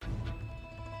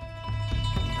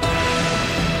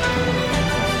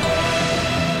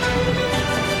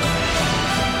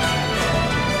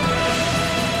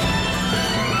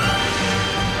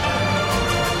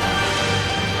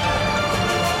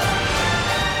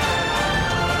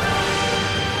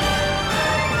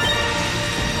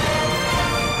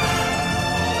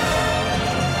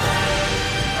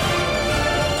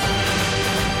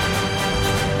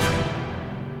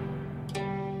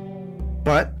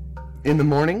In the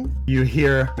morning, you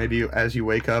hear, maybe as you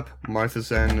wake up, Martha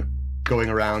Zen going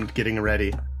around, getting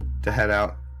ready to head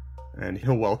out. And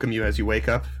he'll welcome you as you wake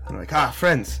up. And like,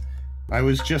 friends, I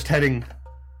was just heading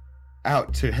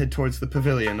out to head towards the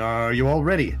pavilion. Are you all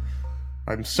ready?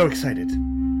 I'm so excited.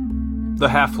 The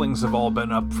halflings have all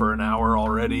been up for an hour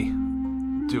already,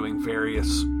 doing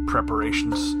various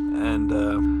preparations, and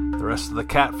the rest of the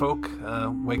cat folk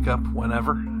wake up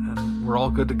whenever, and we're all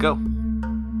good to go.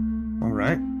 All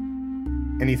right.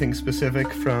 Anything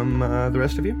specific from the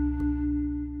rest of you?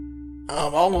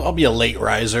 I'll be a late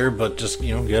riser, but just,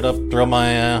 get up, throw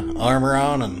my armor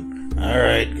on, and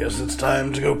alright, guess it's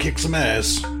time to go kick some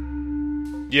ass.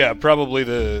 Yeah, probably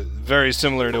very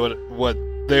similar to what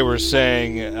they were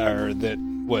saying, or that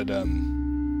what,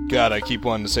 God, I keep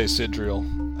wanting to say Sidriel.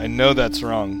 I know that's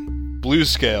wrong. Blue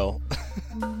Scale.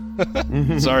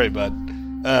 Sorry, bud.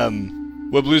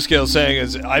 What Blue Scale's saying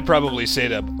is I probably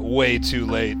stayed up way too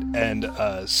late and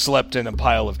slept in a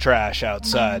pile of trash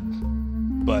outside.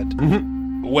 But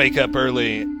wake up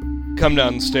early, come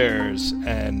downstairs,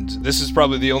 and this is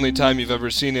probably the only time you've ever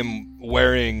seen him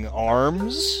wearing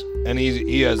arms. And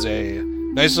he has a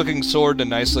nice-looking sword, a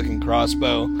nice-looking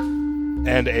crossbow,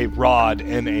 and a rod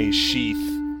in a sheath,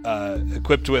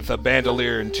 equipped with a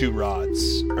bandolier and two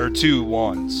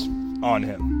wands on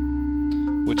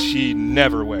him, which he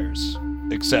never wears,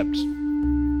 except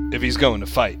if he's going to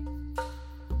fight.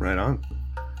 Right on.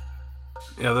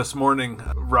 Yeah, this morning,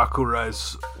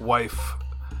 Rakurai's wife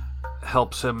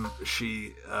helps him.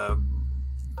 She,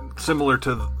 similar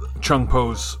to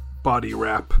Chungpo's body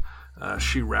wrap,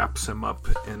 she wraps him up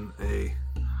in a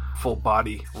full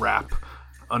body wrap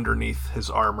underneath his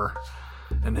armor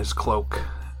and his cloak,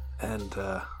 and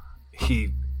he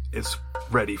is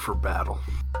ready for battle.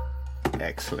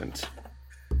 Excellent.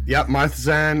 Yep, Martha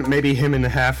Zan, maybe him and the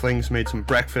halflings made some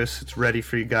breakfast. It's ready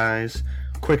for you guys.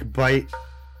 Quick bite,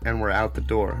 and we're out the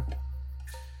door.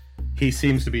 He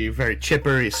seems to be very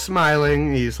chipper. He's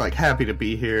smiling. He's happy to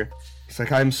be here. He's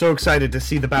like, I'm so excited to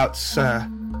see the bouts.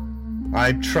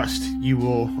 I trust you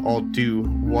will all do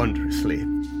wondrously.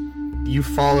 You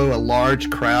follow a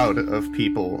large crowd of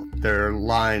people. There are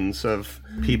lines of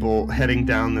people heading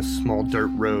down this small dirt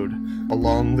road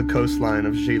along the coastline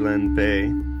of Jilen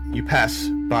Bay. You pass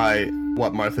by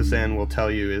what Martha Zan will tell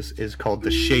you is called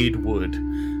the Shade Wood,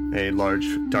 a large,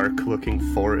 dark-looking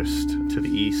forest to the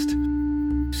east.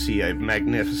 You see a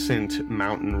magnificent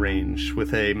mountain range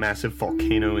with a massive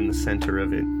volcano in the center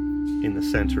of it, in the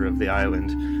center of the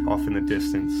island, off in the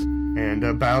distance. And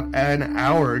about an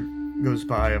hour goes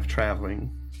by of traveling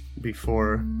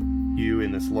before you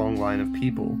and this long line of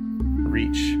people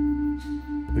reach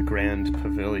the Grand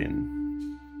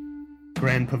Pavilion.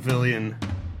 Grand Pavilion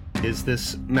is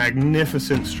this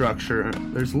magnificent structure.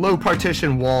 There's low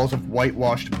partition walls of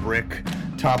whitewashed brick,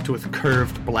 topped with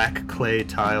curved black clay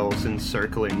tiles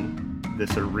encircling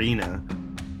this arena.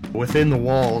 Within the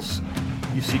walls,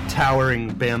 you see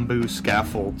towering bamboo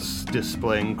scaffolds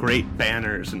displaying great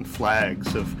banners and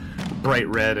flags of bright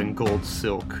red and gold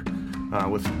silk,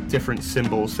 with different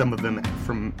symbols, some of them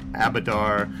from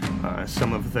Abadar,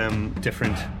 some of them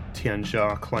different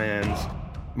Tianjia clans.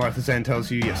 Martha Zan tells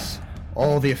you, yes,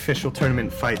 all the official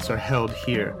tournament fights are held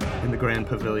here in the Grand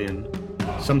Pavilion.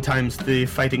 Sometimes the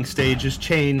fighting stage is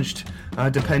changed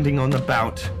depending on the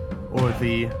bout or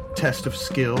the test of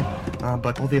skill,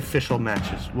 but all the official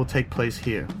matches will take place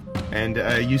here. And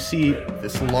you see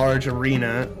this large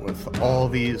arena with all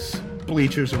these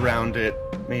bleachers around it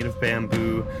made of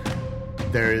bamboo.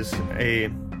 There is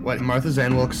what Martha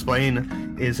Zan will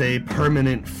explain is a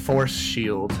permanent force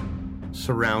shield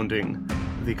surrounding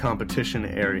the competition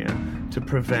area to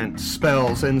prevent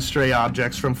spells and stray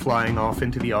objects from flying off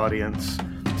into the audience.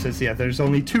 It says, there's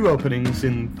only 2 openings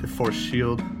in the force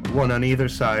shield, one on either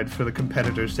side for the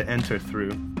competitors to enter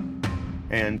through.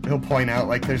 And he'll point out,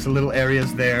 there's little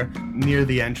areas there near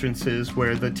the entrances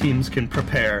where the teams can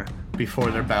prepare before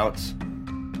their bouts.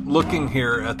 Looking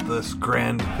here at this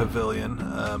Grand Pavilion,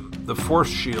 the force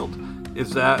shield,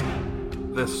 is that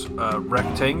this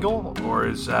rectangle, or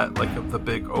is that the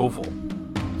big oval?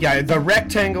 Yeah, the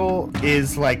rectangle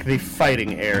is the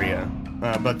fighting area,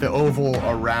 but the oval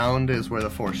around is where the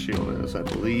force shield is, I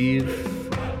believe.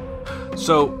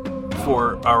 So,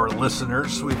 for our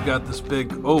listeners, we've got this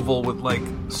big oval with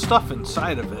stuff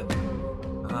inside of it.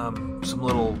 Some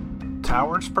little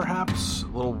towers, perhaps,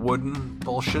 little wooden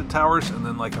bullshit towers, and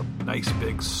then a nice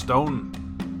big stone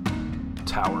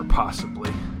tower,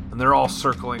 possibly. And they're all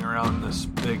circling around this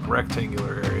big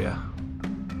rectangular area.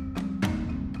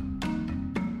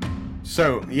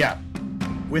 So,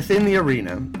 Within the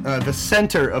arena, the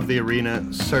center of the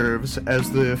arena serves as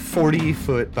the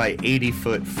 40-foot by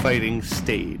 80-foot fighting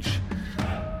stage.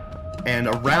 And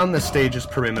around the stage's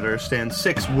perimeter stand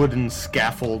 6 wooden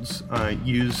scaffolds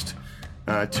used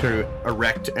to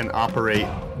erect and operate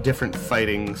different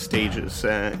fighting stages.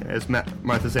 As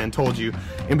Martha Zan told you,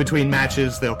 in between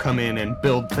matches they'll come in and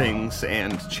build things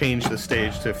and change the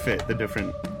stage to fit the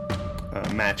different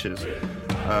matches.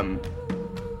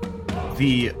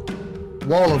 The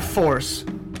wall of force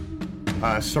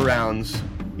surrounds,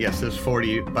 this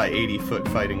 40 by 80 foot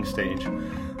fighting stage.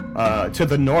 To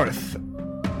the north,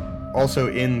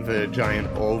 also in the giant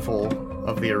oval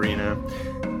of the arena,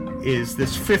 is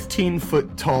this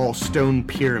 15-foot tall stone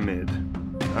pyramid.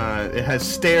 It has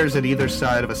stairs at either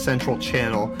side of a central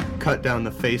channel cut down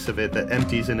the face of it that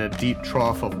empties in a deep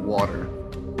trough of water.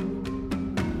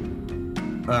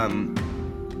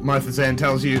 Martha Zan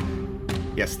tells you,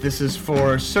 yes, this is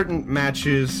for certain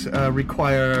matches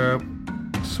require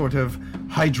sort of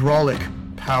hydraulic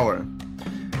power.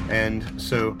 And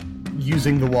so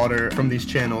using the water from these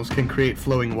channels can create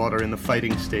flowing water in the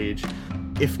fighting stage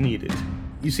if needed.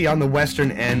 You see on the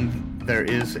western end there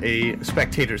is a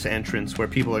spectator's entrance where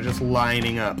people are just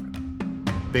lining up.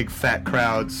 Big fat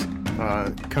crowds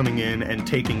coming in and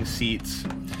taking seats.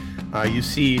 You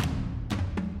see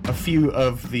a few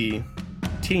of the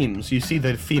teams. You see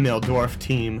the female dwarf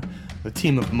team, the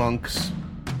team of monks,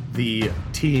 the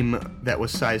team that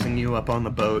was sizing you up on the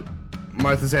boat.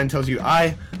 Martha Zan tells you,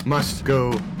 I must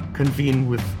go convene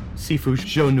with Sifu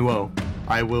Zhou.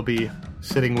 I will be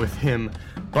sitting with him,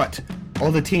 but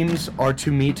all the teams are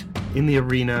to meet in the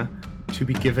arena to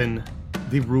be given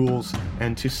the rules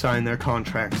and to sign their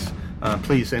contracts.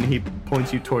 Please, and he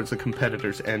points you towards the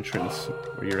competitor's entrance,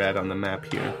 where you're at on the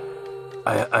map here.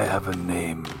 I have a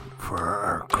name for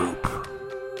our group.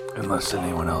 Unless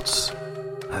anyone else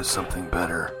has something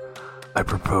better, I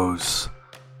propose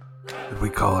that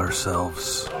we call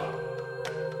ourselves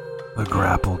the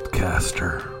Grappled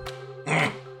Caster.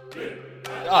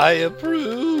 I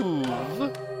approve.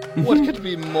 What could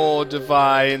be more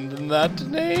divine than that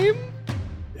name?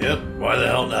 Yep, why the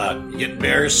hell not? You get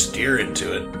bear, steer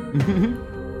into it.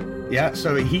 Yeah,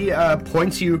 so he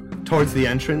points you towards the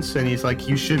entrance, and he's like,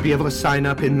 you should be able to sign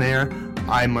up in there.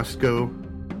 I must go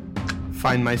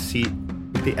find my seat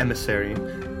with the emissary.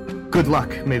 Good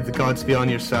luck, may the gods be on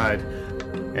your side.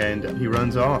 And he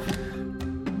runs off.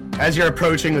 As you're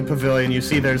approaching the pavilion, you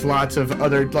see there's lots of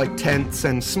other tents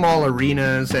and small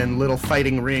arenas and little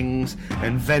fighting rings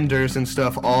and vendors and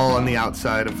stuff all on the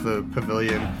outside of the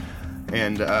pavilion,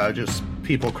 and just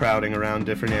people crowding around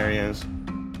different areas.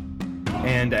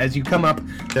 And as you come up,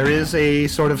 there is a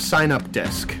sort of sign-up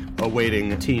desk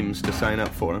awaiting teams to sign up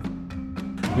for.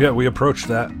 Yeah, we approached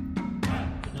that.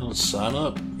 Let's sign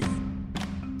up.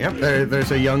 Yep,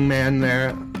 there's a young man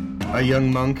there, a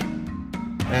young monk,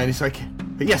 and he's like,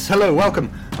 yes, hello, welcome.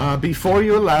 Before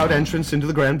you're allowed entrance into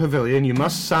the Grand Pavilion, you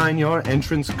must sign your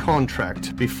entrance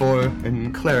contract before,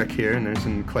 and cleric here, and there's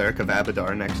a cleric of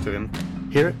Abadar next to him.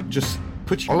 Here, just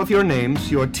put all of your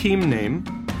names, your team name,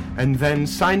 and then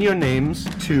sign your names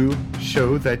to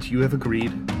show that you have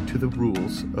agreed to the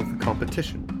rules of the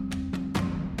competition.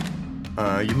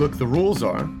 The rules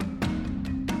are: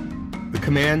 the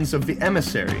commands of the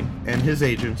emissary and his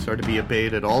agents are to be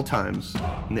obeyed at all times,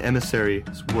 and the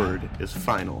emissary's word is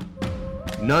final.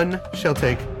 None shall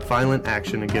take violent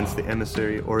action against the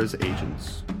emissary or his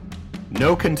agents.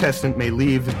 No contestant may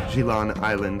leave Jilan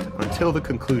Island until the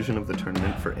conclusion of the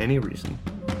tournament for any reason.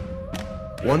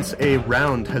 Once a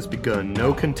round has begun,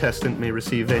 no contestant may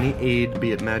receive any aid,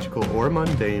 be it magical or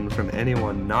mundane, from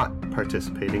anyone not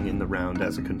participating in the round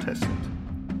as a contestant.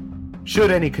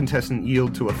 Should any contestant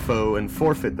yield to a foe and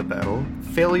forfeit the battle,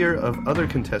 failure of other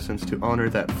contestants to honor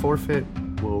that forfeit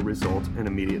will result in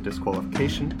immediate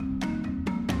disqualification.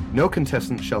 No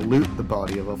contestant shall loot the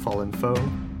body of a fallen foe,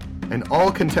 and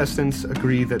all contestants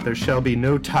agree that there shall be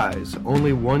no ties.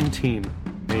 Only one team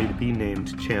may be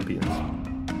named champions.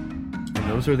 And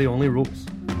those are the only rules.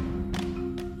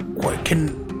 What,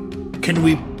 can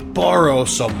we borrow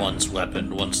someone's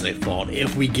weapon once they've fallen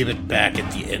if we give it back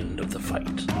at the end of the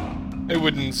fight? I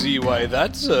wouldn't see why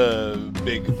that's a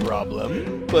big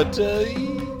problem, but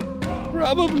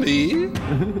probably.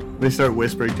 They start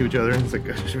whispering to each other, and it's like,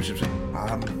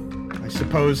 I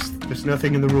suppose there's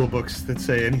nothing in the rule books that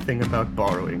say anything about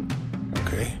borrowing.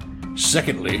 Okay.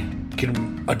 Secondly,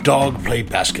 can a dog play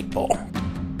basketball?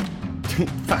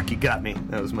 Fuck, you got me.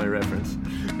 That was my reference.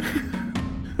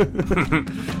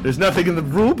 There's nothing in the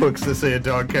rule books that say a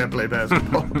dog can't play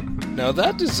basketball. Now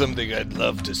that is something I'd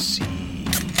love to see.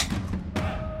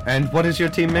 And what is your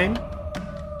team name?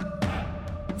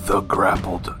 the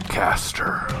grappled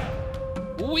caster.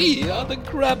 We are the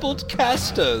grappled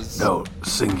casters. No,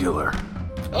 singular.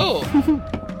 Oh,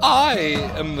 I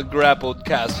am the grappled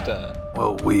caster.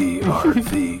 Well, we are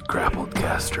the grappled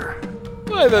caster.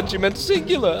 I thought you meant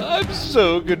singular. I'm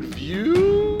so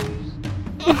confused.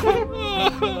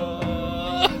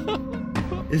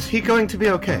 Is he going to be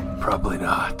okay? Probably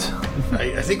not.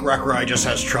 I think Rakurai just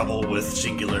has trouble with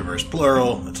singular versus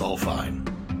plural. It's all fine.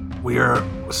 We are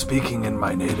speaking in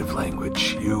my native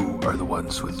language. You are the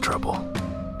ones with trouble.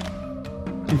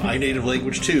 My native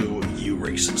language too, you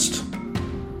racist.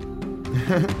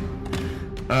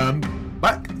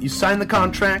 But you signed the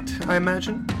contract, I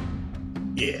imagine?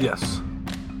 Yeah. Yes.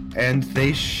 And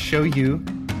they show you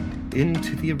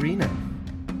into the arena.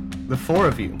 The four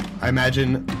of you. I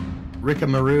imagine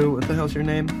Rikamaru, what the hell's your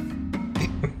name?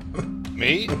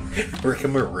 Me?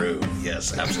 Rikamaru.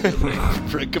 Yes, absolutely.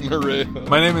 Rikamaru.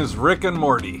 My name is Rick and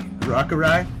Morty.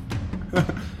 Rakurai?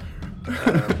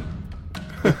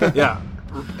 Yeah.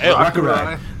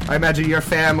 Rakurai. I imagine your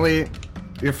family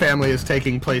is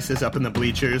taking places up in the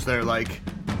bleachers. They're like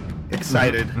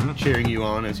excited, cheering you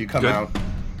on as you come Good. out.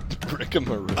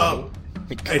 Rikamaru. Oh,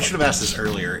 I should have asked this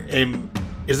earlier.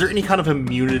 Is there any kind of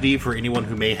immunity for anyone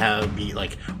who may be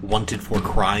like wanted for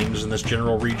crimes in this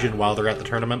general region while they're at the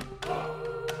tournament?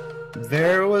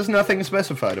 There was nothing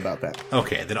specified about that.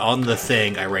 Okay, then on the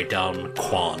thing I write down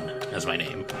Quan as my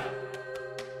name.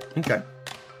 Okay.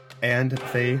 And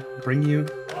they bring you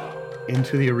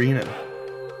into the arena.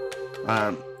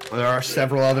 There are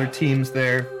several other teams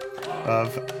there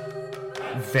of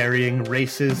varying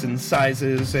races and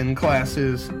sizes and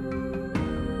classes.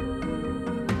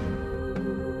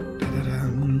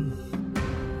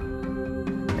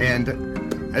 And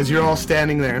as you're all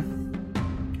standing there,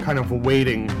 kind of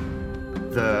awaiting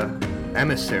the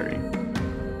emissary,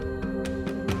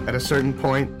 at a certain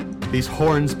point, these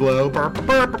horns blow, burr,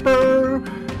 burr, burr, burr,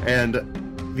 and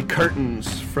the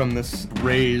curtains from this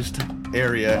raised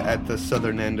area at the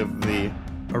southern end of the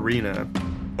arena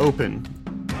open,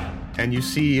 and you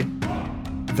see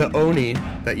the Oni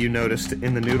that you noticed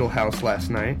in the noodle house last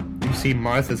night. You see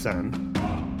Martha-san,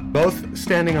 both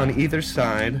standing on either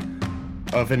side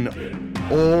of an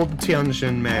old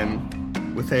Tianjin man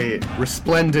with a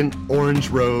resplendent orange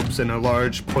robes and a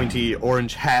large pointy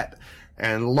orange hat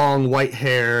and long white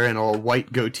hair and a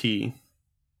white goatee.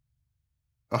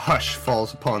 A hush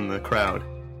falls upon the crowd,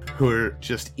 who are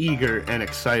just eager and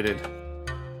excited.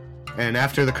 And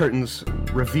after the curtains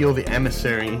reveal the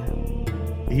emissary,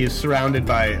 he is surrounded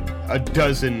by a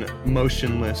dozen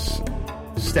motionless,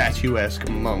 statuesque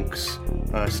monks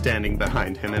standing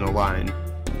behind him in a line.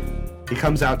 He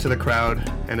comes out to the crowd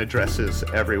and addresses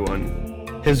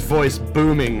everyone, his voice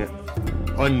booming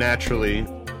unnaturally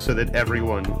so that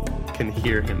everyone can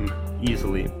hear him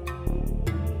easily.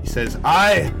 He says,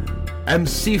 "I am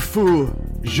Sifu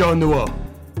Zhonnuo,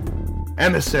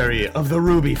 emissary of the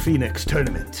Ruby Phoenix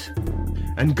tournament,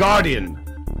 and guardian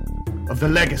of the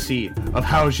legacy of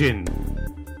Haojin,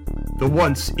 the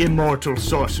once immortal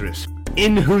sorceress,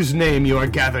 in whose name you are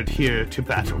gathered here to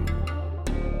battle.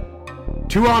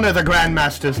 To honor the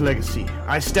Grandmaster's legacy,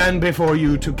 I stand before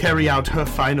you to carry out her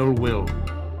final will.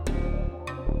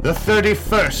 The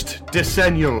 31st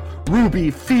decennial Ruby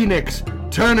Phoenix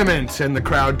tournament," and the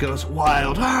crowd goes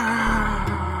wild.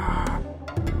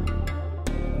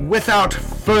 Without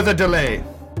further delay,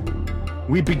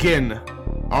 we begin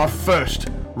our first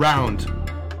round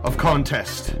of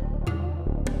contest.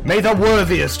 May the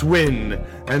worthiest win,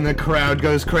 and the crowd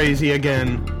goes crazy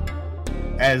again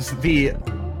as the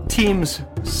teams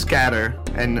scatter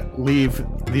and leave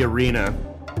the arena.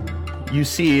 You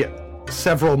see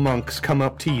several monks come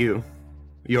up to you,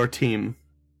 your team,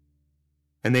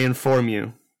 and they inform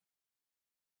you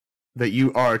that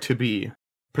you are to be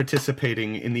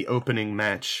participating in the opening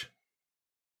match.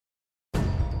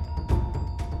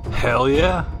 Hell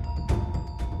yeah.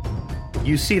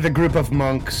 You see the group of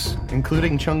monks,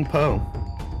 including Chung Po,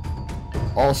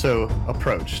 also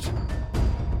approached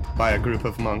by a group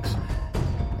of monks,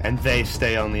 and they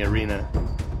stay on the arena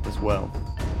as well.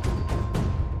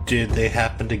 Did they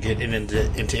happen to get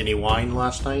into any wine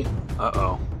last night?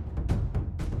 Uh-oh.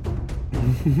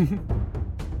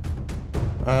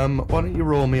 Why don't you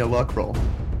roll me a luck roll?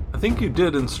 I think you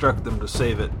did instruct them to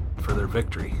save it for their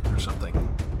victory or something.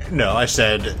 No, I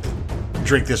said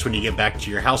drink this when you get back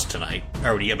to your house tonight,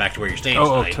 or when you get back to where you're staying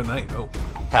tonight. Tonight. Oh,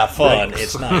 Have fun. Thanks.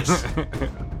 It's nice.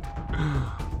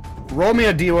 Roll me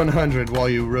a D100 while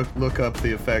you look up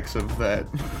the effects of that.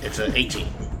 It's an 18.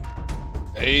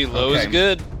 Hey, low is Okay.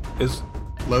 good. Is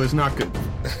Low is not good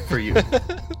for you.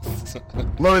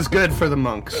 Low is good for the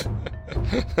monks.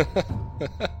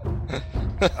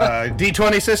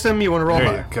 D20 system, you want to roll There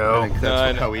high? you go. I think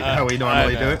that's how we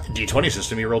normally do it. D20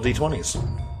 system, you roll D20s.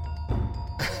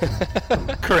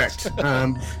 Correct. So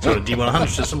the D100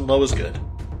 system, low is good.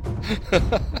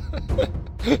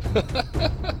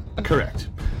 Correct.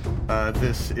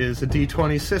 This is a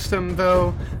D20 system,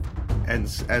 though, and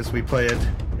as we play it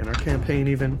in our campaign,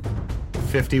 even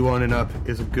 51 and up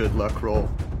is a good luck roll.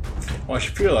 Well, I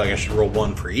should feel like I should roll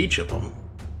 1 for each of them.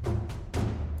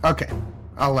 Okay,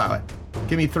 I'll allow it.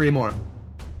 Give me 3 more.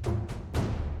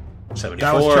 74.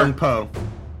 That was Chung Po.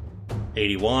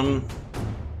 81.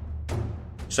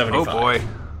 75. Oh boy.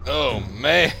 Oh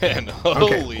man!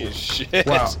 Holy shit!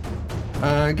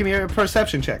 Wow. Give me a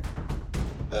perception check.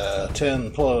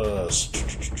 10 plus...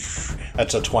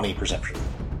 That's a 20 perception.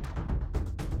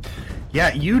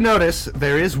 Yeah, you notice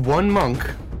there is one monk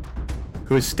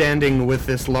who is standing with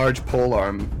this large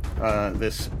polearm,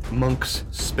 this monk's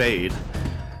spade,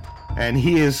 and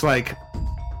he is like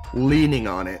leaning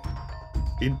on it.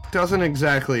 He doesn't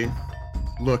exactly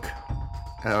look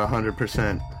at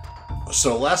 100%.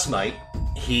 So last night,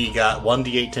 he got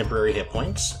 1d8 temporary hit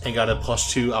points, and got a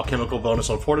 +2 alchemical bonus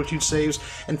on fortitude saves,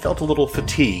 and felt a little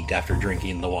fatigued after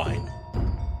drinking the wine.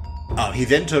 He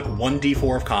then took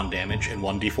 1d4 of con damage and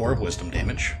 1d4 of wisdom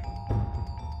damage.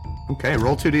 Okay,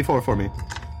 roll 2d4 for me.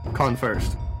 Con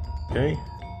first. Okay.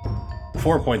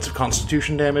 4 points of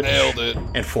constitution damage. Nailed it.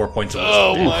 And 4 points of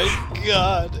Oh wisdom. my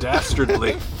god!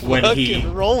 Dastardly. When he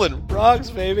Fucking rolling rocks,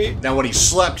 baby. Now, when he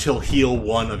slept, he'll heal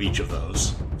 1 of each of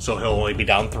those, so he'll only be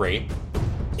down 3.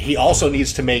 He also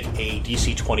needs to make a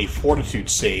DC 20 fortitude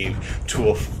save to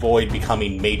avoid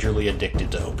becoming majorly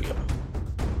addicted to opium.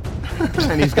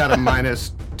 And he's got a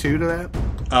 -2 to that?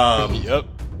 Yep.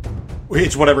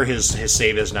 It's whatever his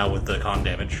save is now with the con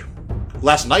damage.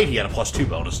 Last night he had a +2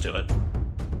 bonus to it.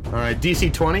 Alright, DC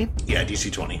 20. Yeah,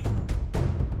 DC 20.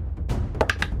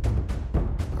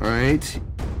 Alright.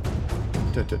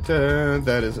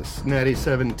 That is a natty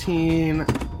 17.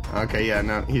 Okay, yeah,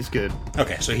 no, he's good.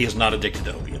 Okay, so he is not addicted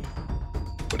to opium.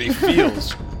 But he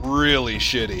feels really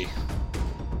shitty.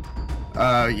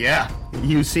 Yeah.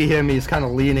 You see him, he's kind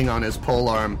of leaning on his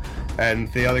polearm,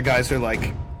 and the other guys are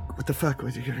like, what the fuck?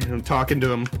 You know, talking to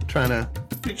him, trying to...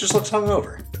 He just looks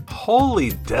hungover.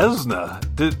 Holy Desna.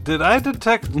 Did I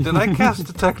cast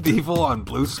Detect Evil on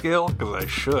Blue Scale? Because I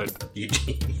should. You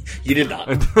did not.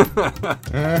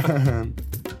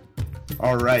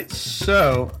 Alright,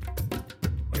 so...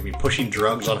 I mean, pushing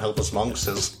drugs on helpless monks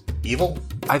is evil?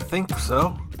 I think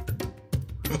so.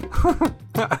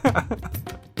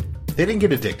 They didn't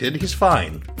get addicted. He's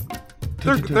fine.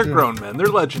 They're grown men. They're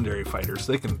legendary fighters.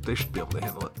 They should be able to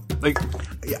handle it. Like,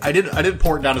 Yeah, I didn't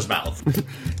pour it down his mouth.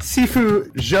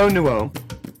 Sifu Zhounuo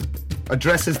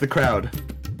addresses the crowd.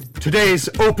 Today's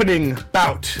opening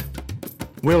bout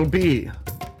will be...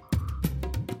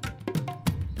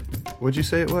 What'd you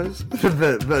say it was?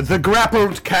 the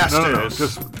grappled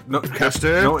casters. no,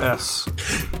 Caster? no S.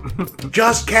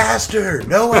 Just Caster,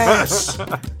 no S.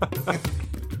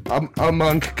 A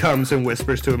monk comes and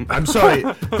whispers to him, I'm sorry,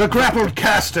 the grappled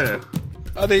caster.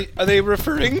 Are they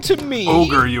referring to me?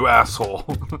 Ogre, you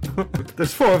asshole.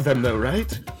 There's 4 of them though,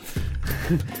 right?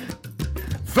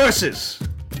 Versus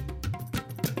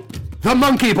the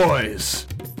Monkey Boys.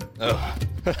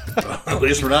 At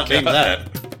least we're not named that.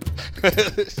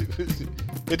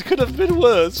 It could have been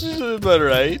worse, but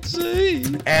right.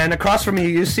 And across from you,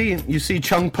 you see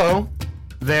Chung Po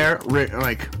there,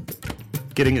 like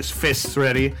getting his fists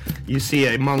ready. You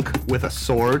see a monk with a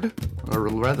sword, a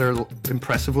rather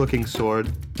impressive-looking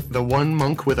sword. The one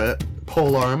monk with a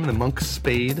polearm, the monk's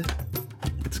spade.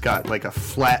 It's got like a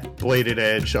flat bladed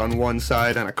edge on one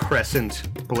side and a crescent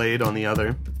blade on the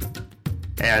other.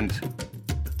 And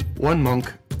one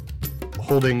monk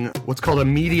holding what's called a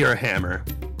meteor hammer,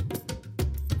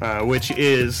 which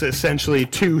is essentially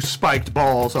 2 spiked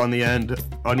balls on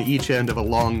each end of a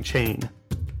long chain.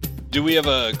 Do we have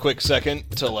a quick second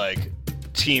to, like,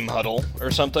 team huddle or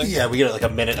something? Yeah, we get like a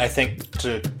minute, I think,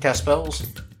 to cast spells.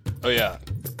 Oh, yeah.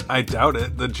 I doubt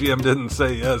it. The GM didn't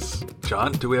say yes.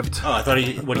 John, do we have Oh, I thought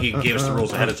when he gave us the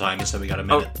rules ahead of time, he said we got a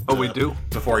minute. we do?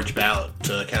 Before each bout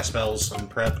to cast spells and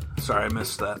prep. Sorry, I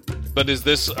missed that. But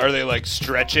are they, like,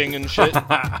 stretching and shit?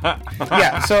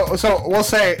 Yeah, so we'll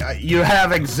say you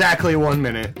have exactly 1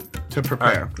 minute to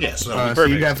prepare. Yeah, so, So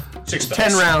you have 6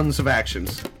 spells. 10 rounds of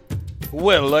actions.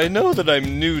 Well, I know that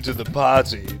I'm new to the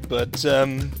party, but,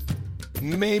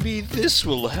 maybe this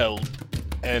will help.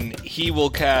 And he will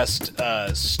cast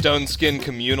Stone Skin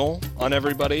Communal on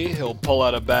everybody. He'll pull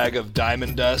out a bag of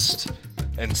diamond dust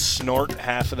and snort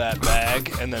half of that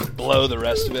bag, and then blow the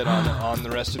rest of it on the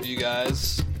rest of you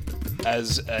guys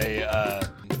as a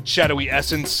shadowy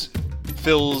essence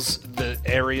fills the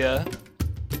area,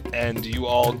 and you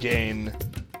all gain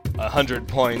 100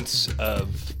 points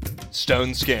of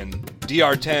stone skin.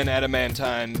 DR10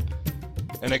 adamantine,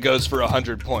 and it goes for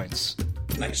 100 points.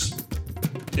 Nice.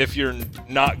 If you're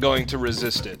not going to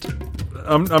resist it.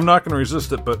 I'm not going to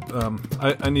resist it, but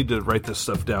I need to write this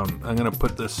stuff down. I'm going to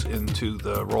put this into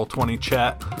the Roll20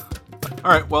 chat.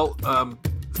 All right, well,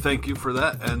 thank you for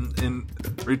that. And in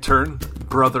return,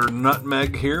 Brother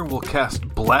Nutmeg here will cast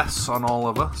Bless on all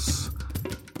of us.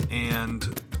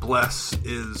 And Bless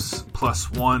is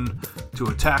 +1 to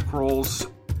attack rolls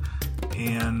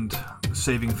and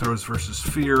saving throws versus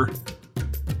fear.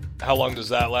 How long does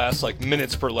that last? Like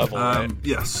minutes per level, right?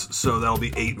 Yes, so that'll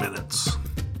be 8 minutes.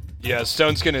 Yeah,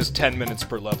 stone skin is 10 minutes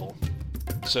per level.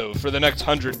 So for the next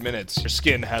 100 minutes, your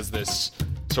skin has this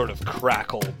sort of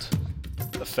crackled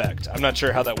effect. I'm not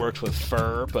sure how that works with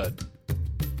fur, but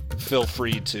feel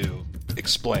free to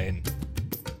explain.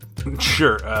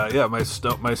 Sure. Yeah,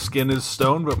 my skin is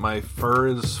stone, but my fur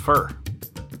is fur.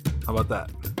 How about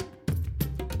that?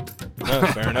 No,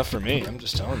 fair enough for me. I'm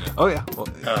just telling you. Oh, yeah.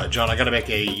 Well, John, I gotta make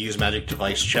a use magic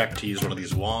device check to use one of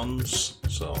these wands,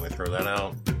 so let me throw that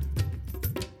out.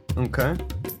 Okay.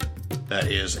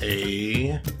 That is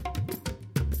a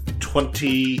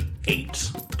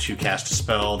 28 to cast a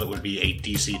spell that would be a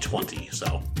DC 20,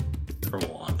 so, for a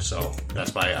wand. So,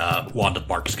 that's my Wand of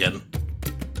Barkskin.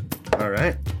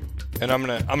 Alright. And I'm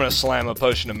gonna slam a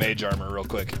potion of mage armor real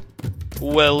quick.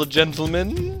 Well,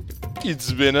 gentlemen,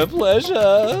 it's been a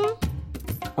pleasure.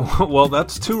 well,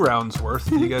 that's 2 rounds worth.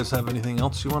 Do you guys have anything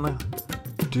else you want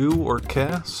to do or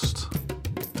cast?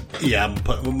 Yeah,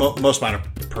 most of mine are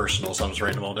personal, so I'm just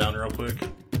writing them all down real quick.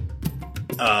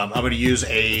 I'm going to use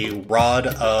a Rod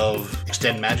of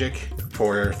Extend Magic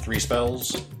for 3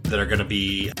 spells that are going to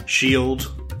be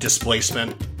Shield,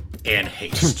 Displacement, and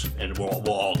Haste. And we'll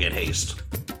all get Haste.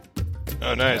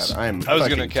 Oh, nice. God, I'm I was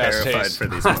fucking gonna cast terrified haste. for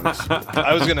these monks.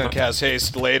 I was gonna cast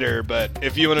haste later, but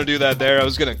if you want to do that there, I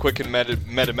was gonna quicken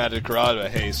metamagic rod a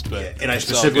haste. But And I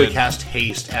it's all specifically good. cast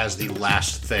Haste as the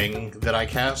last thing that I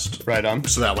cast. Right on.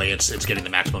 So that way it's getting the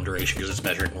maximum duration because it's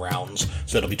measured in rounds.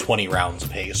 So it'll be 20 rounds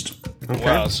of Haste. Okay.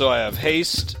 Wow. So I have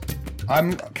haste.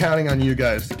 I'm counting on you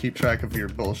guys to keep track of your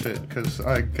bullshit, because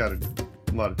I got a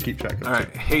lot to keep track of. All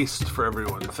right, haste for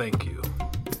everyone. Thank you.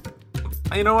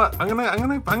 You know what? I'm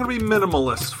gonna be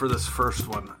minimalist for this first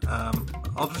one. I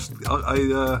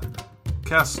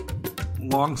cast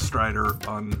Longstrider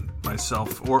on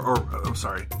myself, or I'm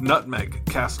sorry, Nutmeg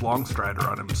cast Longstrider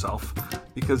on himself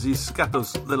because he's got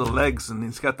those little legs and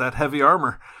he's got that heavy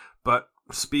armor. But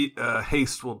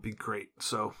haste will be great.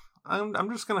 So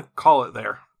I'm just gonna call it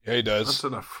there. Yeah, he does. That's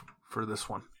enough for this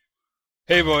one.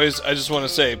 Hey boys, I just want to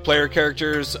say, player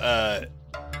characters,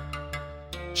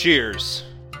 cheers.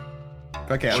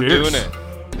 Okay, We're Cheers. doing it.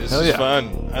 This Hell is yeah.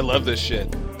 fun. I love this shit.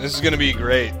 This is gonna be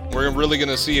great. We're really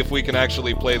gonna see if we can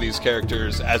actually play these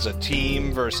characters as a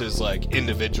team versus like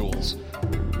individuals.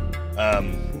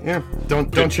 yeah.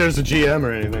 Don't cheers the GM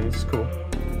or anything. It's cool.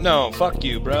 No, fuck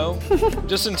you, bro.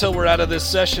 Just until we're out of this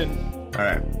session. All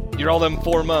right. You're all them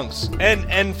 4 monks.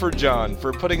 And for John,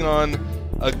 for putting on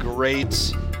a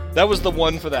great... That was the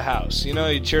one for the house. You know,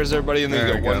 you cheers everybody and then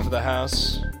you There go we one go. for the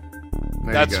house.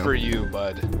 There That's you go. for you,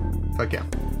 bud. Fuck yeah.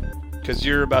 Because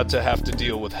you're about to have to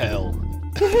deal with hell.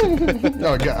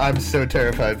 Oh god, I'm so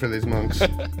terrified for these monks.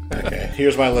 Okay,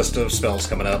 here's my list of spells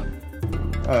coming up.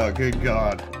 Oh, good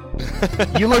god.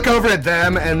 You look over at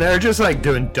them and they're just like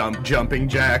doing jumping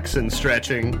jacks and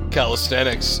stretching.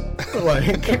 Calisthenics.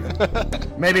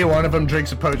 Like, maybe one of them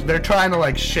drinks a potion. They're trying to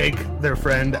like shake their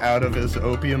friend out of his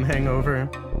opium hangover.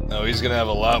 No, he's gonna have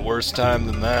a lot worse time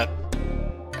than that.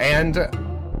 And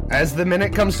as the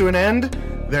minute comes to an end,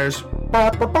 there's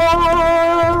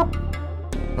the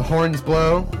horns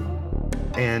blow,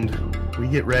 and we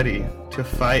get ready to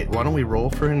fight. Why don't we roll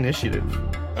for initiative?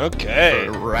 Okay.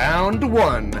 For round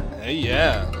 1 Hey,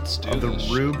 yeah. Let's do of the this.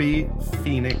 Ruby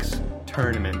Phoenix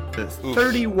Tournament. The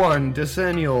 31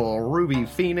 decennial Ruby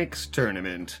Phoenix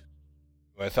Tournament.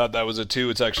 I thought that was a 2.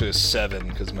 It's actually a 7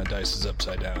 because my dice is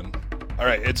upside down. All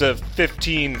right, it's a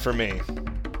 15 for me.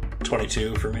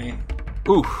 22 for me.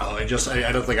 Ooh. Oh, I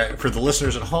don't think for the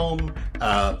listeners at home,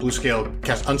 Blue Scale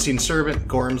cast Unseen Servant,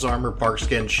 Gorm's Armor,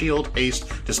 Barkskin, Shield, Haste,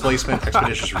 Displacement,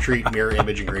 Expeditious Retreat, Mirror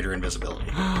Image, and Greater Invisibility.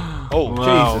 Oh,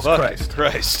 Wow. Jesus fuck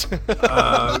Christ.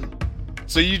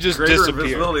 So you just Greater disappear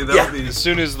invisibility, that Yeah. would be as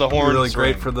soon as the horns really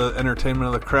great ring. for the entertainment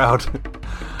of the crowd.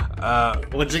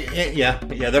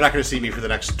 Yeah, they're not going to see me for the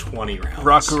next 20 rounds.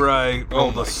 Rakurai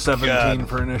rolled my a 17 God.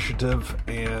 for initiative,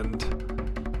 and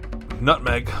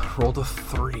Nutmeg rolled a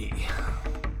 3.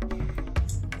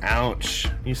 Ouch.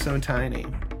 You're so tiny.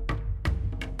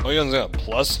 Oyeon's got a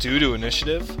 +2 to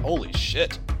initiative? Holy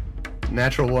shit.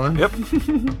 Natural 1? Yep.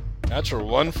 Natural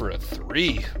 1 for a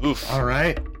 3. Oof. All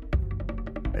right.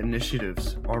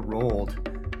 Initiatives are rolled.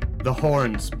 The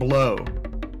horns blow.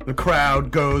 The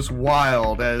crowd goes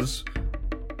wild as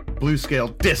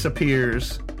Bluescale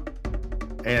disappears.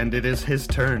 And it is his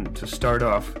turn to start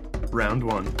off round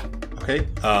 1. Okay.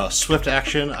 Swift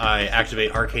action. I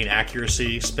activate Arcane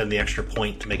Accuracy, spend the extra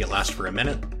point to make it last for a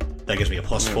minute. That gives me a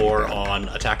 +4 on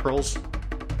attack rolls.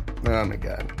 Oh my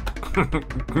god.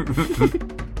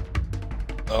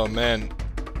 Oh man.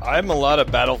 I'm a lot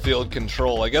of battlefield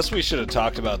control. I guess we should have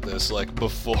talked about this, like,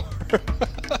 before.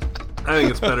 I think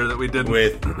it's better that we didn't.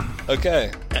 With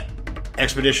Okay.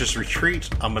 Expeditious Retreat,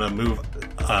 I'm going to move.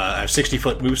 I have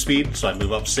 60-foot move speed, so I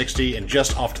move up 60 and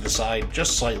just off to the side,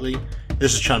 just slightly.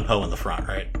 This is Chun-Po in the front,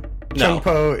 right? No,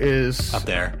 Chun-Po is up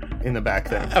there. in the back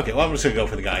there. Okay, well, I'm just going to go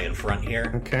for the guy in front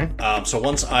here. Okay. So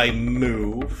once I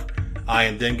move, I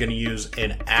am then going to use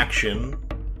an action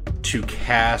to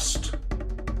cast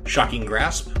Shocking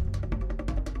Grasp.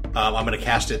 I'm going to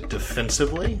cast it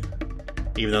defensively.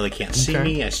 Even though they can't see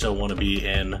me, I still want to be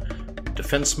in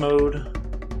defense mode.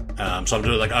 So I'm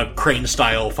doing like a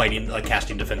Crane-style fighting, like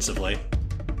casting defensively.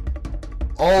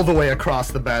 All the way across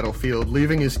the battlefield,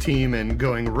 leaving his team and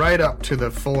going right up to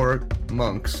the 4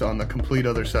 monks on the complete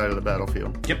other side of the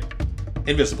battlefield. Yep.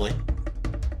 Invisibly.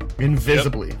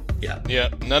 Invisibly. Yeah. Yeah,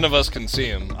 none of us can see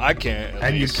him. I can't, at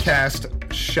And least. you cast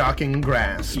Shocking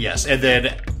Grasp. Yes, and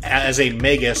then as a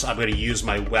Magus, I'm going to use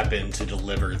my weapon to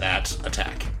deliver that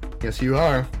attack. Yes, you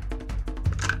are.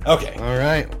 Okay. All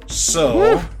right.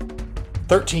 So,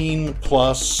 13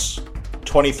 plus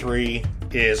 23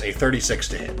 is a 36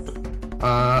 to hit.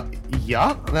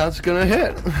 Yeah, that's gonna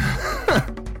hit.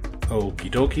 Okie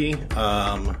dokie.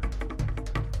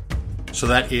 So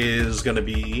that is going to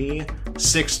be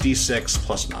 6d6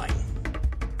 plus 9.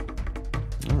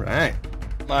 All right.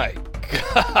 My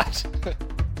god.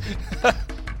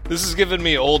 This is giving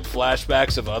me old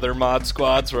flashbacks of other mod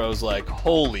squads where I was like,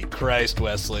 holy Christ,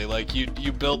 Wesley, like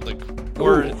you built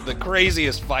the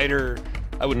craziest fighter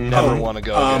I would never want to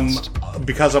go against.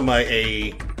 Because I'm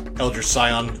a Eldritch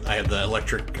Scion, I have the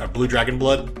electric blue dragon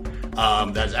blood.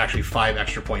 That is actually 5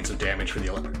 extra points of damage for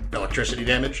the electricity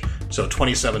damage. So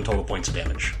 27 total points of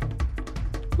damage.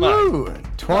 Woo!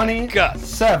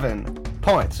 27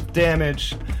 points of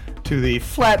damage to the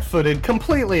flat-footed,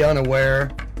 completely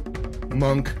unaware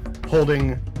monk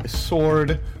holding a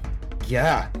sword.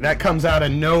 Yeah, that comes out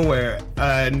of nowhere,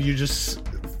 and you just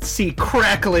see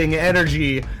crackling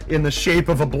energy in the shape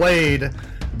of a blade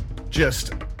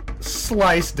just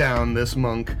slice down this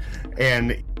monk,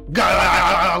 and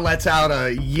lets out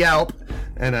a yelp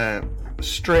and a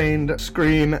strained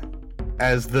scream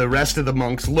as the rest of the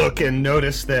monks look and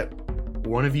notice that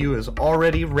one of you has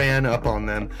already ran up on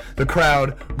them. The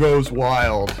crowd goes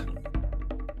wild.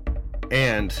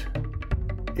 And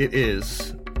it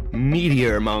is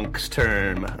Meteor Monk's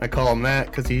turn. I call him that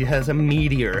because he has a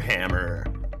meteor hammer.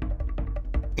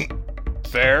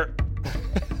 Fair.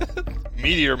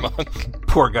 Meteor Monk.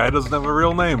 Poor guy doesn't have a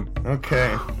real name.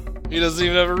 Okay. He doesn't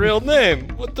even have a real name.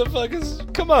 What the fuck is...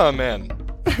 Come on, man.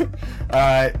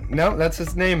 No, that's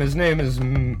his name. His name is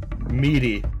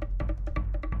Meaty.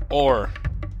 Or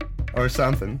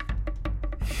something.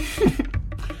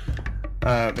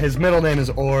 His middle name is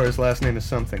Or, his last name is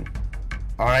something.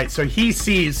 Alright, so he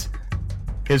sees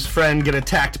his friend get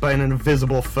attacked by an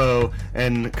invisible foe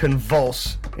and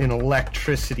convulse in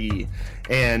electricity.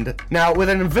 And now, with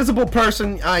an invisible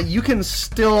person, you can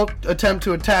still attempt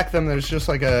to attack them. There's just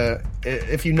like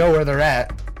if you know where they're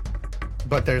at,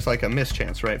 but there's like a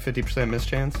mischance, right? 50%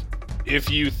 mischance? if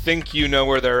you think you know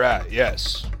where they're at,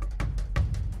 yes.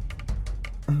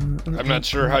 I'm not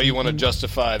sure how you want to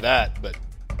justify that, but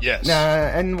yes.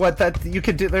 And what that you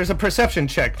could do, there's a perception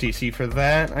check DC for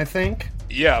that, I think.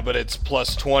 Yeah, but it's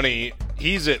plus 20.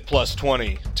 He's at plus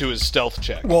 20 to his stealth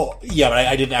check. Well, yeah, but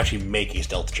I didn't actually make a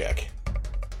stealth check.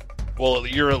 Well,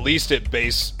 you're at least at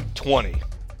base 20.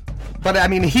 But I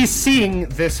mean, he's seeing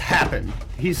this happen.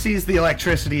 He sees the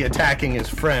electricity attacking his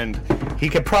friend. He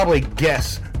could probably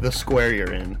guess the square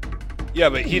you're in. Yeah,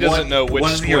 but he doesn't know which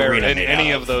what is the square arena in made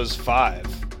any out of those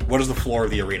 5. What is the floor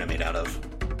of the arena made out of?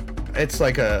 It's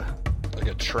like a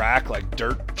track, like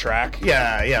dirt track.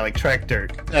 yeah, like track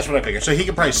dirt. That's what I figured. So he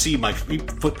could probably see my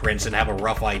footprints and have a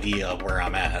rough idea of where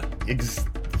I'm at.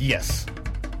 Yes.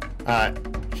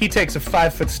 He takes a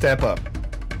 5-foot step up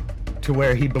to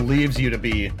where he believes you to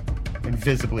be,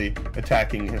 invisibly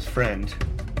attacking his friend.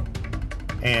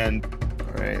 And,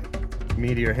 alright,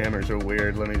 meteor hammers are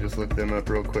weird. Let me just look them up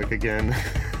real quick again.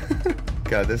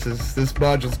 God, this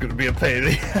module's gonna be a pain in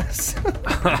the ass.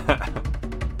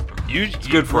 It's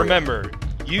good for remember,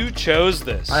 you chose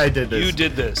this. I did this. You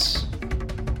did this.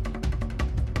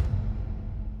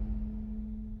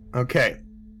 Okay.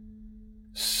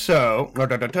 So,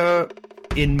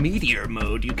 in Meteor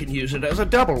mode, you can use it as a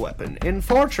double weapon. In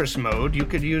Fortress mode, you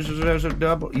could use it as a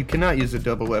double... You cannot use a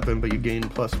double weapon, but you gain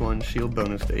 +1 shield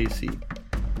bonus to AC.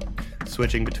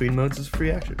 Switching between modes is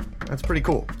free action. That's pretty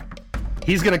cool.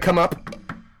 He's gonna come up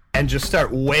and just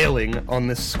start wailing on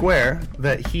this square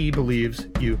that he believes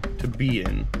you to be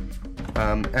in.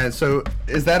 And so,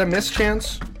 is that a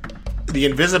mischance? The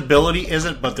invisibility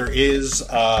isn't, but there is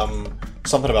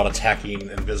something about attacking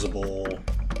invisible.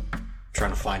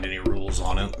 Trying to find any rules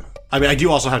on it. I mean, I do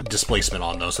also have displacement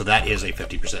on, though, so that is a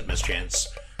 50% mischance.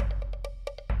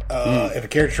 If a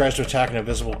character tries to attack an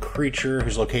invisible creature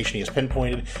whose location he has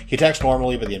pinpointed, he attacks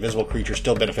normally, but the invisible creature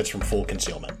still benefits from full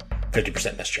concealment.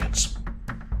 50% mischance.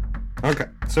 Okay,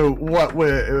 so what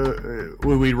would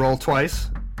we roll twice?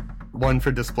 One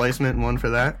for displacement and one for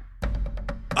that?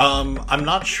 I'm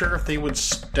not sure if they would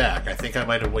stack. I think I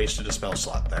might have wasted a spell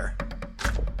slot there.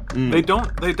 They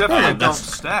definitely don't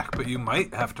stack, but you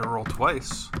might have to roll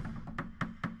twice.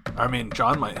 I mean,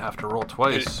 John might have to roll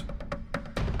twice.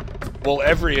 Well,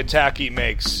 every attack he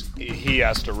makes, he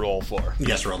has to roll for.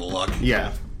 He has to roll the luck.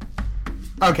 Yeah.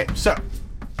 Okay, so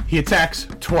he attacks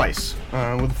twice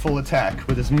with a full attack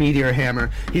with his meteor hammer.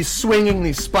 He's swinging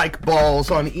these spike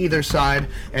balls on either side,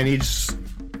 and he's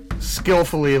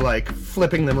skillfully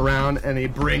flipping them around, and he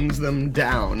brings them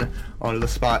down onto the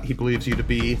spot he believes you to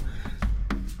be.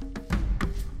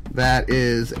 That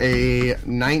is a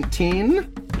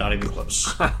 19. Not even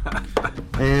close.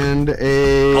 And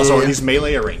a... Also, are these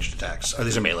melee or ranged attacks?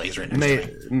 These are melees right next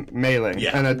to me. Melee.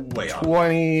 Yeah, and a way off.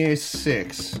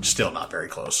 26. Still not very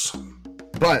close.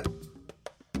 But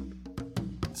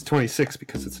it's 26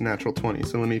 because it's a natural 20,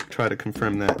 so let me try to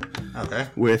confirm that. Okay.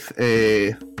 With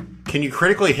a... Can you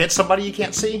critically hit somebody you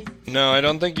can't see? No, I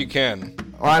don't think you can.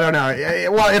 Well, I don't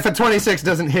know. Well, if a 26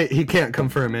 doesn't hit, he can't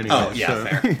confirm anyway. Oh, yeah,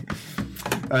 fair.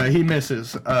 He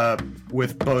misses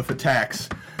with both attacks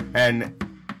and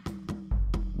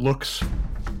looks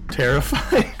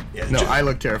terrified. Yeah, no, I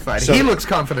look terrified. So- He looks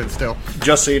confident still.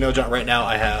 Just so you know, John, right now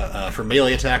I have, for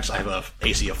melee attacks, I have a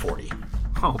AC of 40.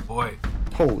 Oh boy.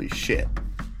 Holy shit.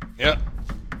 Yep.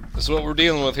 That's what we're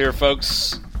dealing with here,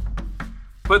 folks.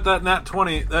 But that nat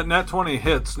 20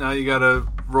 hits. Now you gotta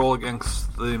roll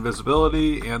against the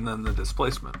invisibility and then the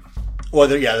displacement. Well,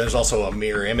 there's also a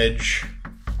mirror image.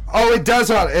 Oh, it does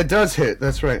hit.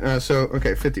 That's right. So,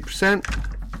 okay, 50%.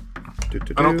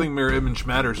 I don't think mirror image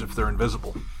matters if they're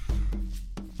invisible.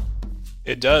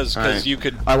 It does, because Alright. you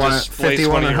could I want displace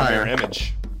 51 one of or your higher. mirror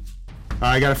image.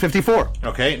 I got a 54.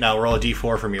 Okay, now roll a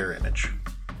d4 for mirror image.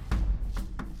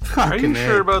 Are you Fucking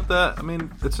sure A. about that? I mean,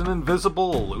 it's an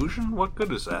invisible illusion? What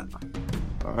good is that?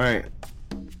 All right.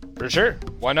 For sure.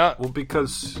 Why not? Well,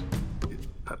 because...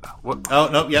 What? Oh,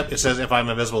 no, yep, it says if I'm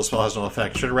invisible, the spell has no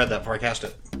effect. Should have read that before I cast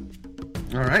it.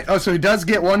 All right. Oh, so he does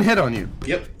get one hit on you.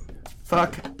 Yep.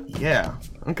 Fuck yeah.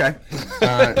 Okay.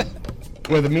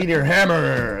 With a meteor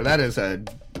hammer, that is a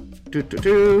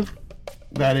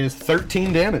that is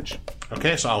 13 damage.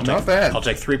 Okay, so Not bad. I'll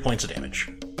take 3 points of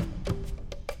damage.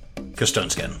 Because stone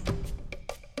skin.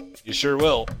 You sure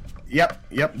will. Yep.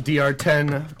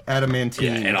 DR10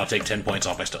 adamantine. Yeah, and I'll take 10 points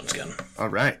off my stone skin. All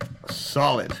right.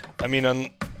 Solid. I mean,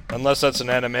 unless that's an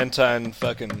adamantine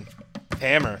fucking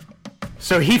hammer.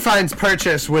 So he finds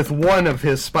purchase with one of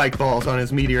his spike balls on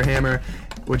his meteor hammer,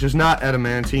 which is not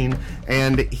adamantine,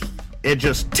 and it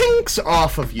just tinks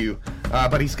off of you.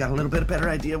 But he's got a little bit better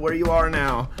idea where you are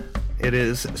now. It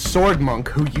is Sword Monk,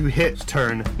 who you hit,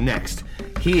 turn next.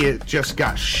 He just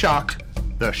got shocked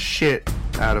the shit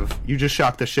out of... You just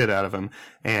shocked the shit out of him,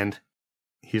 and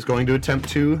he's going to attempt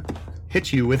to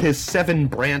hit you with his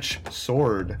 7-branch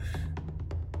sword,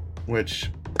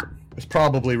 which... It's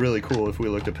probably really cool if we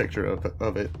looked a picture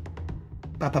of it.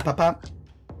 Pop, pop, pop, pop.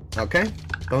 Okay.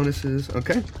 Bonuses.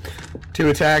 Okay. 2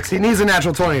 attacks. He needs a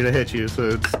natural 20 to hit you, so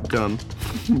it's dumb.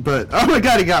 But, oh my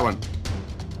god, he got one.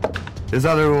 His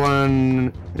other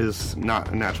one is not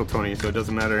a natural 20, so it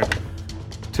doesn't matter.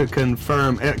 To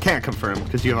confirm, it can't confirm,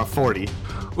 because you have a 40.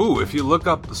 Ooh, if you look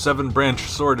up the 7-branch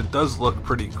sword, it does look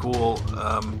pretty cool.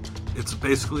 It's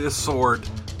basically a sword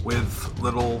with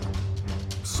little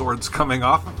swords coming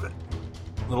off of it.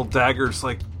 Little daggers,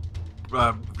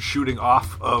 shooting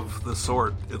off of the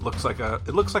sword. It looks like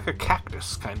a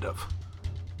cactus, kind of.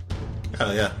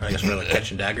 Oh, yeah. I guess we're like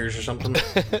catching daggers or something.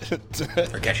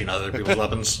 Or catching other people's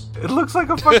weapons. It looks like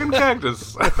a fucking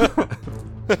cactus.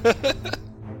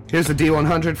 Here's the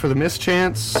D100 for the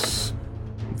mischance.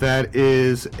 That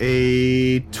is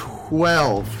a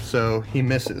 12, so he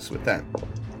misses with that.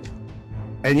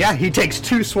 And yeah, he takes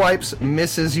 2 swipes,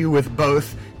 misses you with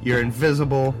both. You're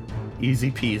invisible.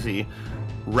 Easy peasy.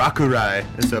 Rakurai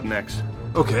is up next.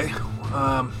 Okay.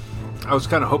 I was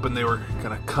kind of hoping they were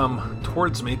going to come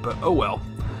towards me, but oh well.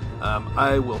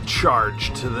 I will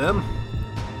charge to them,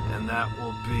 and that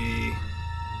will be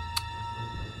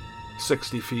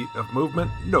 60 feet of movement,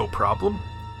 no problem.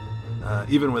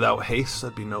 Even without haste,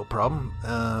 that'd be no problem.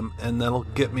 And that'll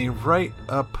get me right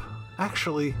up.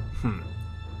 Actually,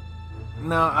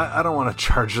 no, I don't want to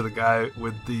charge the guy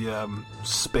with the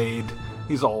spade.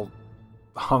 He's all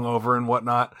hungover and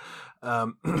whatnot.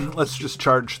 Let's just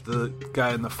charge the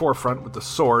guy in the forefront with the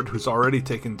sword, who's already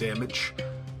taken damage.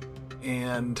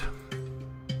 And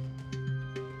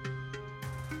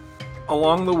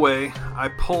along the way, I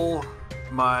pull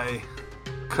my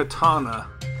katana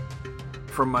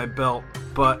from my belt,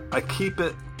 but I keep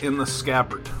it in the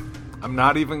scabbard. I'm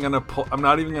not even gonna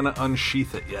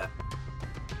unsheath it yet.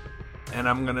 And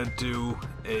I'm gonna do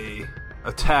a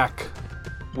attack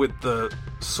with the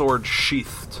sword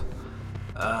sheathed.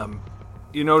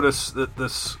 You notice that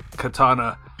this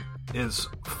katana is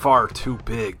far too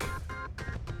big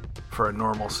for a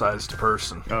normal-sized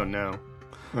person. Oh no.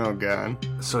 Oh god.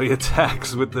 So he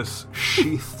attacks with this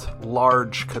sheathed,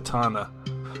 large katana.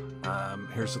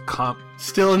 Here's a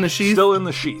Still in the sheath? Still in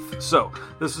the sheath. So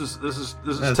this is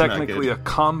That's technically not a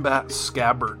combat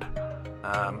scabbard,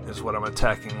 is what I'm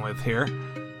attacking with here.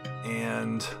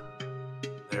 And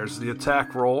there's the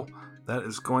attack roll. That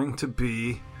is going to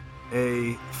be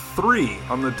a 3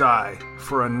 on the die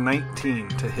for a 19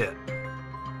 to hit.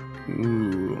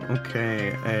 Ooh,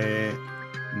 okay. A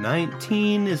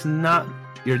 19 is not...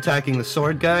 You're attacking the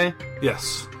sword guy?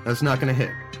 Yes. That's not gonna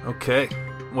hit. Okay.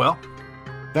 Well,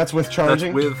 That's with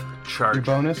charging? that's with charge. Your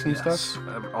bonus and Yes. stuff?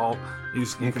 You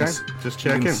Okay, can, just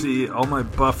you checking. can see all my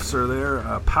buffs are there.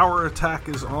 Power attack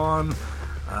is on.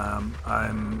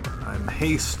 I'm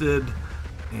hasted,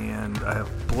 and I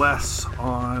have bless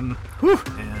on. Whew.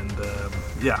 And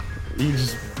yeah, He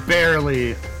just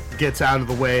barely gets out of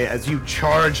the way as you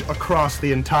charge across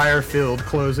the entire field,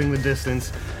 closing the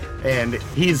distance. And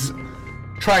he's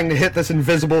trying to hit this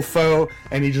invisible foe,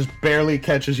 and he just barely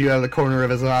catches you out of the corner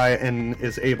of his eye and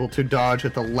is able to dodge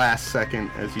at the last second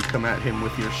as you come at him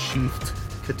with your sheathed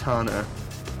katana.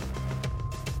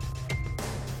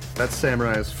 That's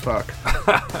samurai as fuck.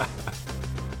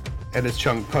 And it's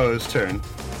Chung Po's turn.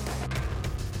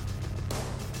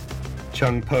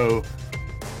 Chung Po,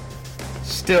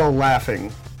 still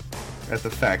laughing at the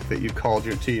fact that you called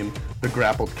your team the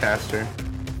grappled caster.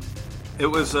 it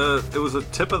was a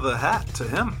tip of the hat to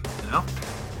him. You know.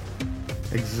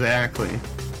 Exactly.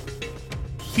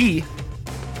 He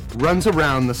runs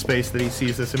around the space that he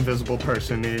sees this invisible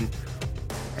person in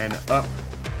and up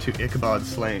to Ichabod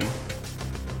Slain.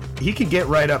 He could get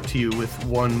right up to you with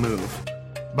one move,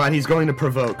 but he's going to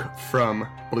provoke from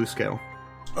Blue Scale.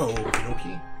 Okie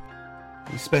dokie.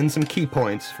 He spends some key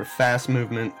points for fast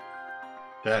movement.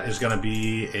 That is going to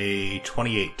be a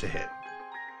 28 to hit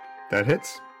That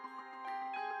hits.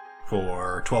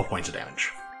 for 12 points of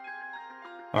damage.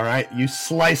 Alright, you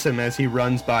slice him as he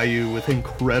runs by you with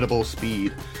incredible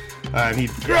speed. And he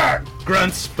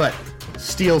grunts, but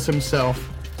steals himself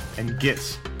and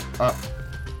gets up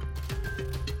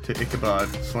to Ichabod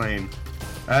Slain.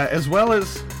 As well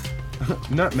as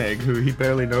Nutmeg, who he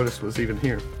barely noticed was even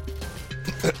here.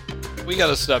 We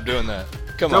gotta stop doing that.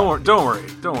 Come on. Don't worry.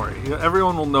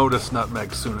 Everyone will notice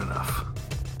Nutmeg soon enough.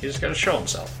 He just got to show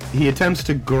himself. He attempts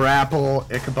to grapple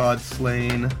Ichabod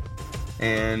Slain,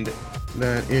 and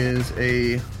that is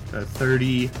a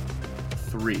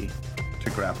 33 to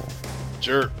grapple.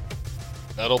 Sure.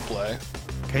 That'll play.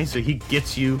 Okay, so he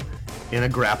gets you in a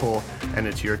grapple, and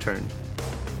it's your turn.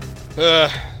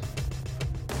 This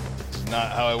is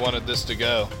not how I wanted this to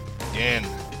go. Again.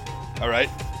 Alright.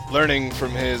 Learning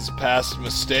from his past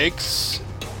mistakes,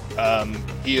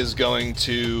 he is going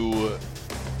to...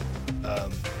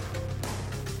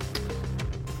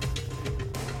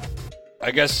 I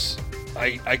guess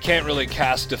I can't really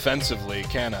cast defensively,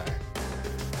 can I?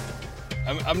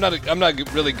 I'm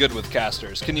not really good with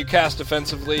casters. Can you cast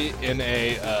defensively in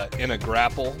a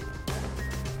grapple?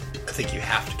 I think you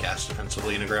have to cast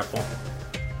defensively in a grapple.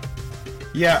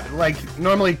 Yeah, like,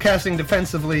 normally casting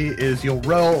defensively is you'll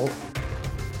roll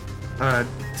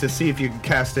to see if you can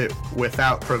cast it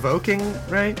without provoking,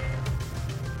 right?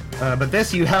 But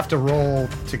this you have to roll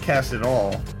to cast it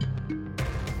all.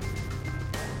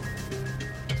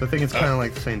 So I think it's kind of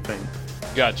like the same thing.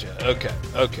 Gotcha. Okay.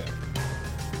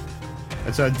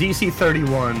 It's a DC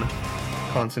 31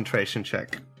 concentration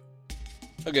check.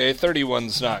 Okay,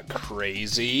 31's not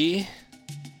crazy.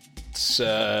 It's,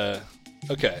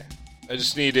 okay. I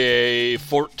just need a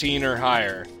 14 or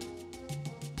higher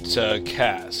to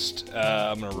cast.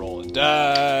 I'm gonna roll a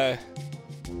die.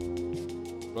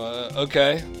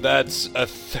 Okay, that's a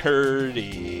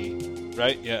 30.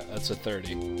 Right? Yeah, that's a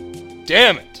 30.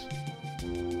 Damn it!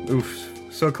 Oof,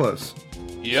 so close.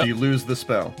 Yep, So you lose the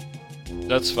spell,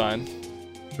 that's fine.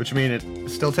 which means it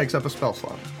still takes up a spell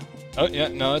slot. Oh, yeah,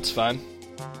 no, it's fine.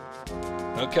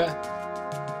 Okay.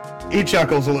 He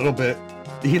chuckles a little bit.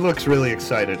 He looks really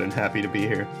excited and happy to be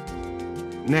here.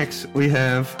 Next, we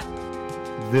have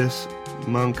this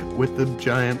monk with the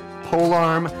giant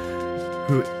polearm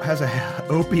who has a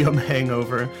opium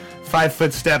hangover. 5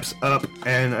 foot steps up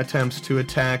and attempts to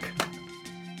attack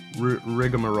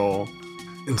Rigmarole.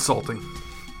 Insulting.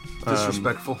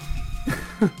 Disrespectful.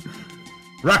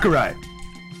 Rakurai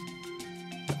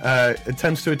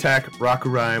attempts to attack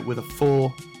Rakurai with a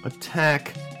full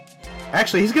attack.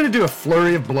 Actually, he's going to do a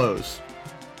flurry of blows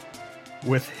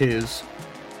with his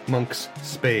monk's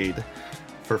spade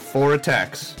for 4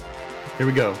 attacks. Here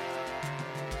we go.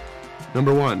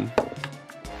 Number 1.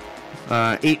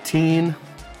 18,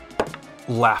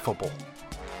 Laughable.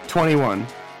 21,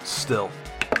 Still.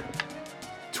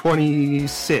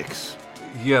 26,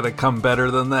 You gotta come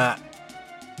better than that.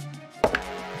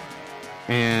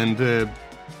 and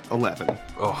 11.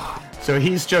 Oh, So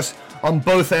he's just on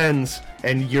both ends,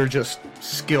 and you're just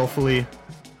skillfully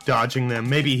dodging them.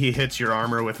 Maybe he hits your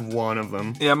armor with one of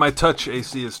them. yeah. My touch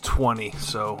AC is 20,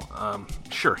 so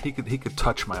sure he could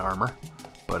touch my armor,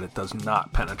 but it does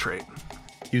not penetrate.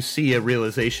 You see a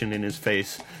realization in his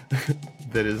face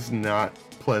that is not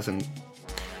pleasant.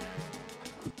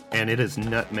 And it is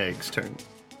Nutmeg's turn.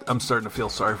 I'm starting to feel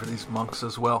sorry for these monks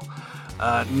as well.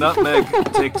 Nutmeg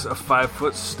takes a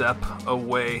 5-foot step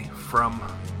away from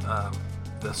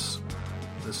this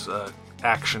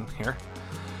action here.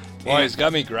 Boy, he's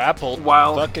got me grappled.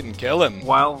 While- Fucking kill him.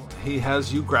 While he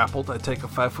has you grappled, I take a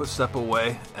 5-foot step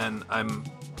away, and I'm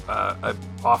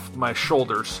off my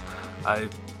shoulders. I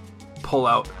pull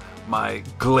out my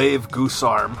glaive goose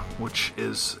arm, which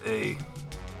is a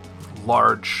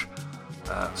large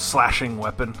slashing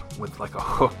weapon with like a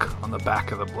hook on the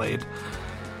back of the blade,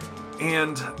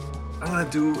 and I'm gonna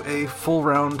do a full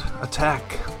round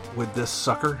attack with this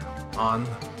sucker on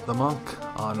the monk,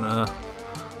 on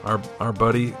our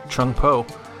buddy Chung Po.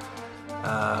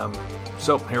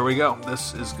 So here we go.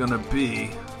 This is gonna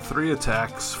be 3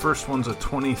 attacks. First one's a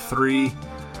 23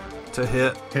 to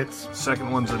hit. Hits.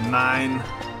 Second one's a 9.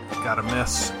 Got a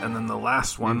miss. And then the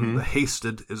last one, the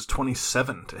hasted, is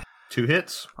 27 to hit. 2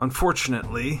 hits.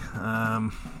 Unfortunately,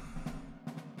 I'm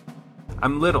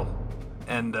little,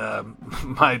 and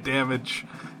my damage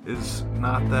is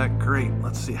not that great.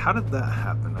 Let's see, how did that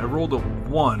happen? I rolled a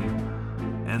 1,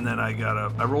 and then I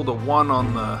rolled a 1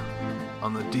 on the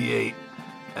D8,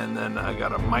 and then I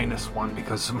got a -1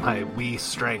 because of my Wii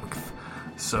strength.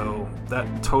 So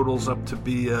that totals up to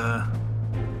be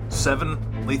 7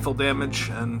 lethal damage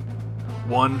and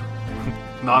 1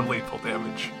 non-lethal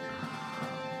damage.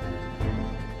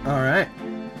 All right.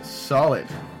 Solid.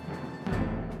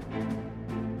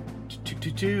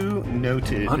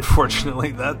 Noted.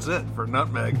 Unfortunately, that's it for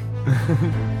Nutmeg.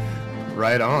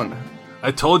 Right on.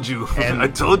 I told you. And- I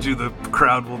told you the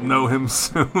crowd will know him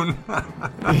soon.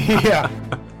 Yeah.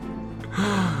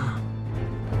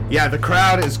 Yeah, the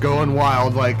crowd is going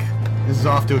wild. Like, this is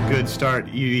off to a good start.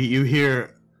 You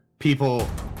hear people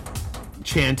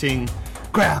chanting,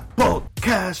 "Grapple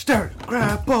caster,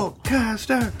 grapple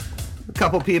caster." A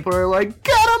couple people are like,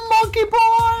 "Get 'em, monkey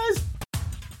boys!"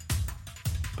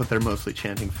 But they're mostly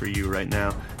chanting for you right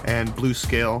now. And Blue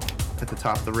Scale at the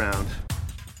top of the round.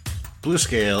 Blue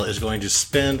Scale is going to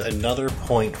spend another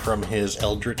point from his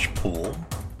Eldritch Pool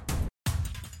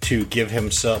to put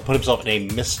himself in a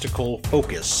mystical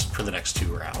focus for the next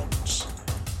 2 rounds.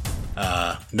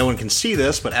 No one can see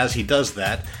this, but as he does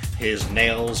that, his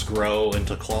nails grow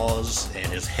into claws, and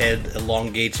his head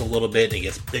elongates a little bit, and he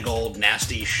gets big old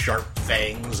nasty sharp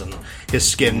fangs, and his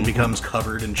skin becomes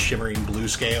covered in shimmering blue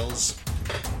scales.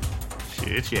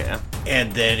 Shit, yeah.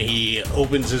 And then he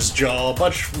opens his jaw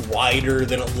much wider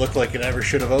than it looked like it ever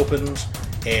should have opened,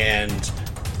 and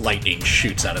lightning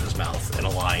shoots out of his mouth in a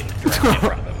line directly in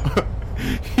front of him.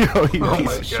 Yo, you Oh piece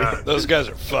my of shit. god. Those guys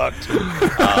are fucked.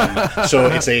 So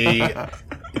it's a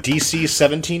DC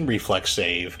 17 reflex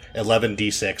save, 11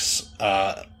 D6,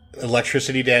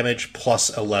 electricity damage, plus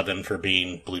 11 for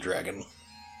being Blue Dragon.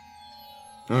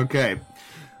 Okay,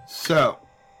 so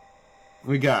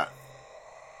we got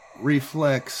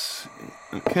reflex.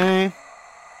 Okay,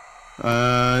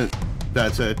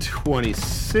 that's a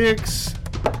 26,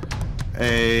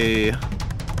 a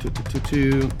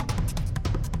 2,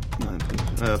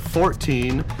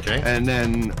 14. Okay. And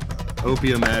then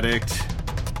opium addict.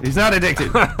 He's not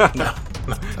addicted. No.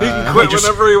 He can quit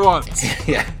whenever he wants.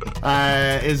 Yeah.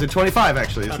 Is it 25,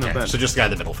 actually? It's not Okay, bad. so just the guy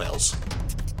in the middle fails.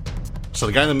 So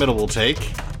the guy in the middle will take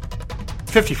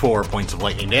 54 points of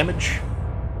lightning damage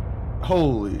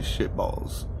Holy shit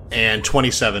balls. and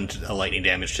 27 lightning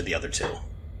damage to the other two.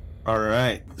 All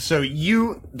right. So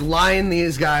you line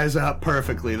these guys up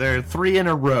perfectly. There are 3 in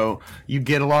a row. You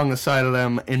get along the side of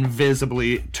them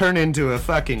invisibly, turn into a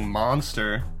fucking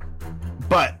monster.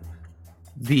 But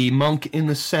the monk in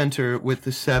the center with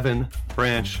the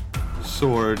 7-branch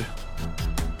sword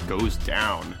goes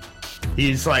down.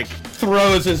 He's like,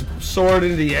 throws his sword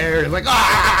into the air, like,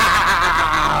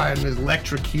 ah, and is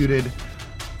electrocuted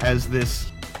as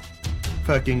this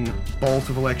fucking bolt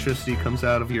of electricity comes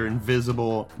out of your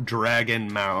invisible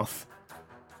dragon mouth,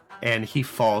 and he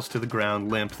falls to the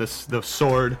ground limp. The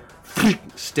sword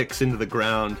sticks into the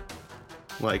ground,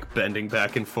 like bending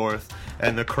back and forth,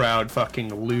 and the crowd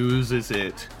fucking loses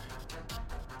it.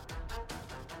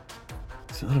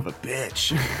 Son of a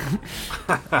bitch.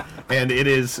 And it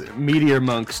is Meteor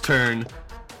Monk's turn.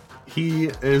 He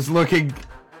is looking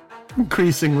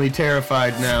increasingly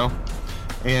terrified now,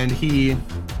 and he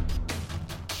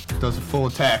does a full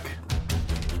attack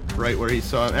right where he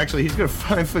saw it. Actually, he's gonna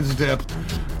 5-foot step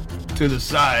to the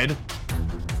side,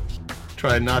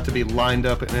 try not to be lined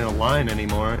up in a line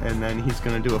anymore, and then he's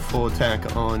gonna do a full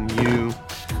attack on you.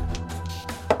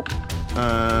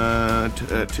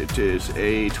 It is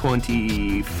a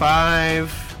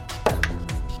 25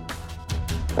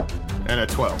 and a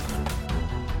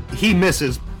 12. He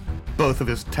misses both of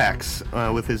his attacks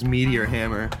with his meteor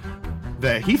hammer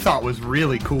that he thought was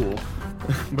really cool.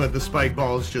 But the spike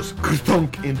balls just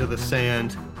thunk into the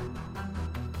sand.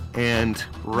 And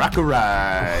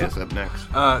Rakurai is up next.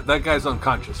 That guy's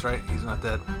unconscious, right? He's not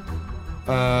dead.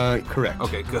 Correct.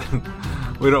 Okay, good.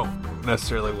 We don't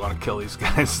necessarily want to kill these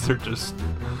guys. They're just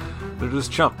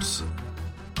chumps.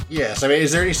 Yes, I mean,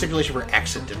 is there any stipulation for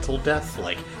accidental death?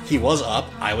 Like, he was up,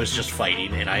 I was just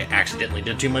fighting, and I accidentally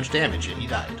did too much damage, and he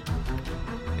died.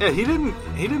 Yeah, he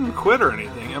didn't quit or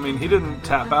anything. I mean, he didn't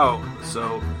tap out.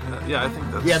 So, yeah, I think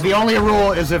that's... Yeah, the only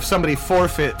rule is if somebody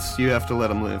forfeits, you have to let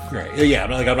them live. Right. Yeah,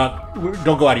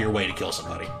 don't go out of your way to kill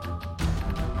somebody.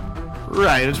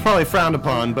 Right, it's probably frowned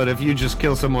upon, but if you just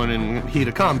kill someone in heat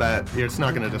of combat, it's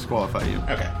not going to disqualify you.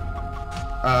 Okay.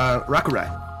 Rakurai.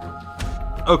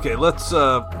 Okay, let's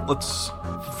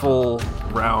full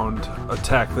round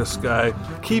attack this guy,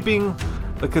 keeping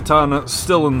the katana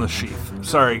still in the sheath.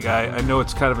 Sorry, guy, I know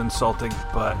it's kind of insulting,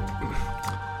 but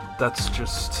that's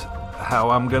just how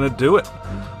I'm gonna do it.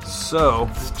 So,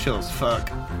 It's chill as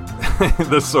fuck.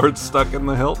 the sword's stuck in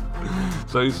the hilt.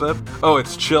 So you said? Oh,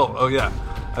 it's chill. Oh yeah,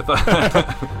 I thought I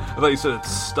thought you said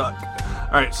it's stuck.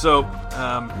 All right, so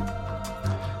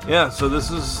yeah, so this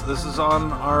is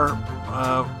on our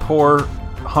poor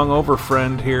hungover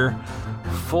friend here.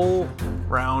 Full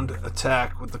round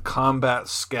attack with the combat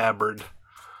scabbard.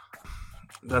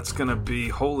 That's gonna be,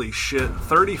 holy shit,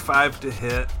 35 to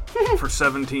hit for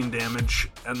 17 damage,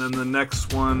 and then the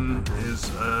next one is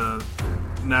a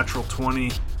natural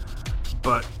 20,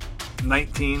 but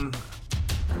 19.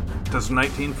 Does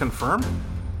 19 confirm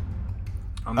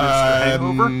on this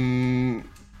hangover?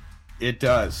 It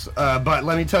does. But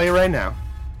let me tell you right now,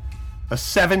 a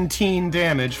 17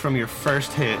 damage from your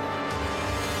first hit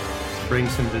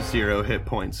brings him to 0 hit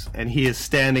points, and he is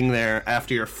standing there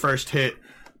after your first hit,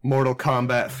 Mortal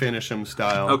Kombat finish him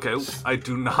style. Okay, I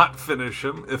do not finish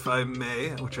him, if I may,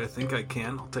 which I think I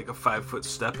can. I'll take a 5-foot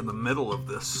step in the middle of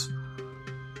this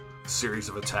series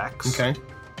of attacks. Okay.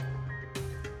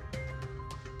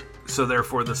 So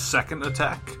therefore, the second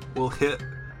attack will hit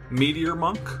Meteor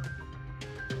Monk.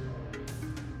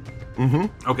 Mm-hmm.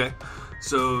 Okay,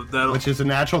 so that'll... Which is a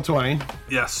natural 20.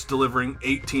 Yes, delivering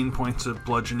 18 points of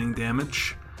bludgeoning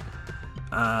damage.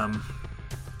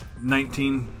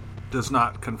 19 does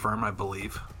not confirm, I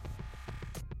believe.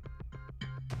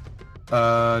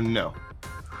 No.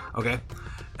 Okay.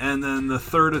 And then the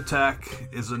third attack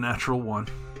is a natural 1.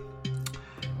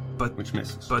 Which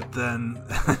misses. But then...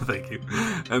 thank you.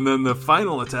 And then the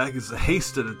final attack is a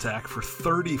hasted attack for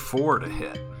 34 to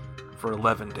hit. For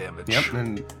 11 damage. Yep,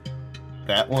 and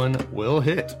that one will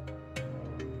hit.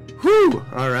 Whew!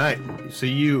 Alright, so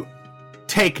you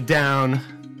take down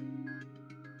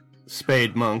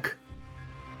Spade Monk.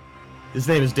 His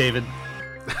name is David.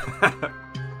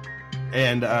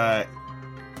 And, I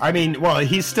mean, well,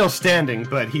 he's still standing,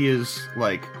 but he is,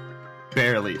 like,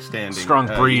 barely standing. Strong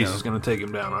breeze you know. is going to take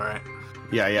him down, alright.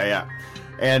 Yeah.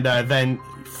 And then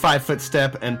 5-foot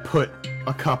step and put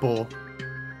a couple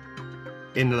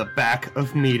into the back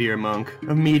of Meteor Monk.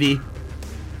 A meaty.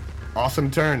 Awesome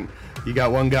turn. You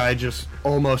got one guy just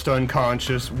almost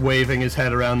unconscious, waving his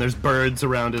head around. There's birds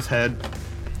around his head.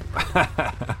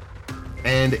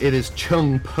 And it is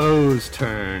Chung Po's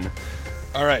turn.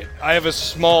 Alright, I have a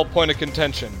small point of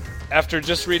contention. After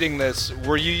just reading this,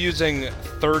 were you using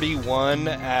 31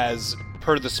 as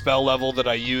per the spell level that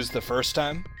I used the first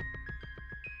time?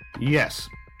 Yes.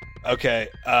 Okay,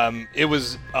 it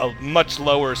was a much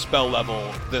lower spell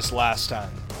level this last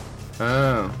time.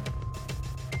 Oh.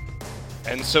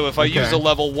 And so if I Okay. use a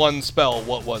level 1 spell,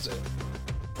 what was it?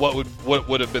 What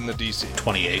would have been the DC?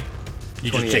 28. You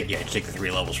 28. just take the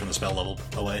 3 levels from the spell level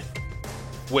away.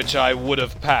 Which I would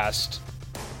have passed.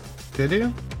 Did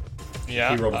you?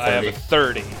 Yeah, You rolled a I have a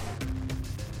 30.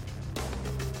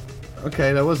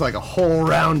 Okay, that was like a whole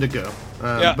round ago.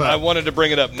 Yeah, but I wanted to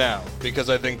bring it up now because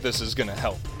I think this is going to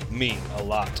help me a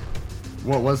lot.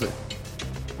 what was it?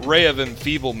 Ray of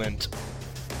Enfeeblement.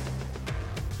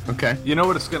 Okay. You know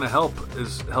what it's going to help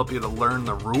is help you to learn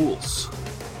the rules.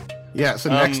 Yeah, so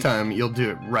next time you'll do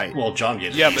it right. Well, John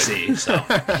gave Yeah, DC, so...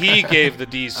 He gave the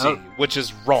DC, Oh. which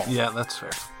is wrong. Yeah, that's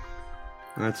fair.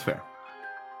 That's fair.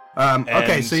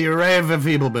 Okay, And- so your Ray of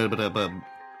Enfeeblement,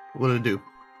 what did it do?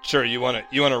 Sure, you want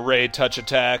a Ray touch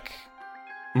attack?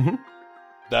 Mm-hmm.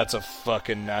 That's a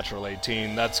fucking natural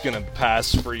 18. That's gonna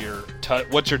pass for your touch.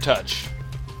 What's your touch?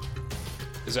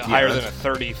 Is it higher than a that's-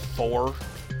 34?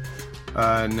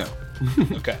 No.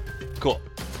 Okay, cool.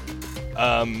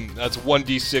 That's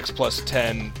 1d6 plus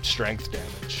 10 strength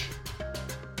damage.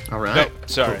 All right. No,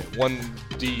 sorry,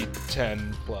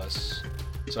 1d10 plus.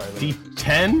 Sorry. let me-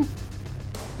 D10?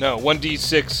 No,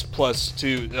 1d6 plus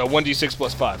 2. 1d6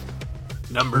 plus 5.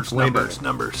 Numbers, Way numbers, better.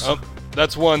 numbers. Oh,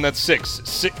 that's 1. That's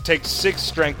 6. Take 6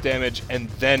 strength damage and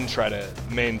then try to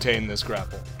maintain this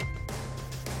grapple.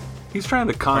 He's trying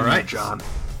to con All right. you, John.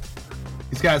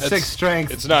 He's got That's- 6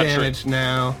 strength it's not true. damage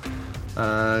now.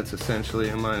 It's essentially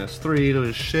a -3 to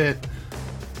his shit.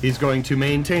 He's going to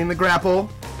maintain the grapple.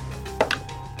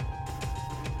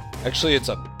 Actually, it's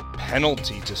a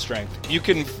penalty to strength. You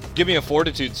can give me a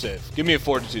fortitude save. Give me a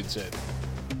fortitude save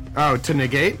Oh, to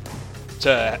negate?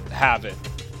 to have it.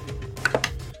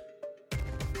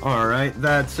 Alright,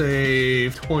 that's a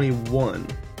 21.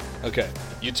 Okay,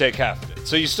 you take half of it.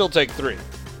 So you still take 3,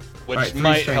 which Alright, 3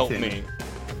 might strength help damage. me.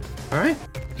 Alright.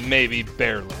 Maybe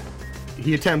barely.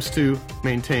 He attempts to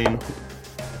maintain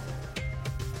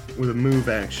with a move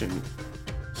action.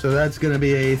 So that's going to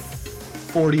be a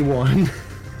 41.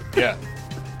 Yeah.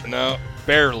 No,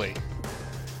 barely.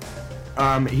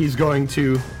 He's going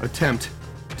to attempt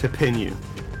to pin you.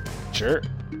 Sure.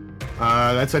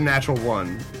 That's a natural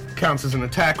 1. Counts as an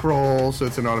attack roll, so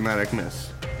it's an automatic miss.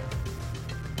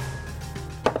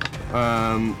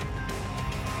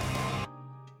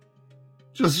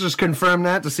 Just confirm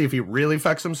that to see if he really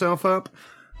fucks himself up.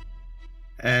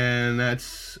 And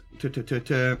that's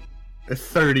a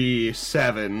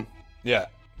 37. Yeah.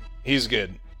 He's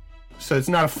good. So it's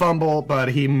not a fumble, but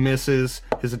he misses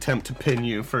his attempt to pin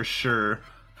you for sure.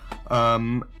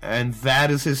 And that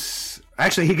is his...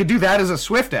 Actually, he could do that as a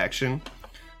swift action,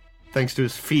 thanks to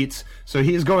his feats. So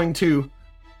he's going to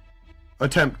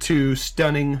attempt to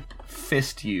stunning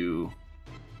fist you.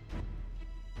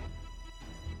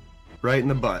 Right in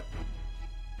the butt.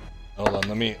 Hold on,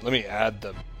 let me add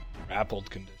the grappled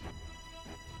condition.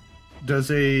 Does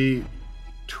a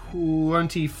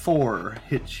 24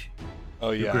 hit you?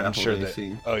 Oh yeah, I'm grapple sure AC.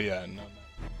 that. Oh yeah, no.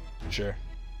 Sure.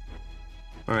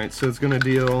 Alright, so it's gonna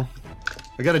deal...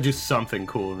 I gotta do something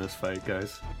cool in this fight,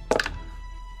 guys.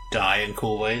 Die in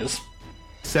cool ways.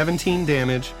 17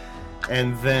 damage,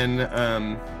 and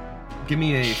then give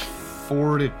me a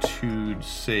fortitude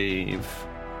save.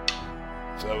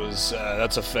 So that was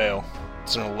that's a fail.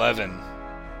 It's an 11.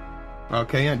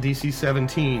 Okay, at DC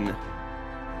 17,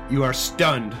 you are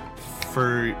stunned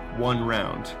for 1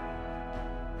 round.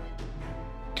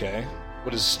 Okay.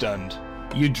 What is stunned?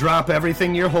 You drop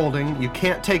everything you're holding, you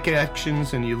can't take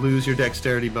actions, and you lose your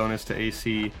dexterity bonus to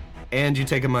AC, and you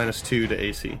take a -2 to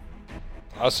AC.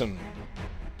 Awesome.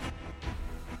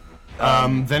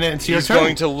 Then it's your He's turn.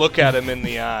 going to look at him in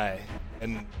the eye,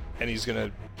 and he's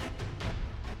gonna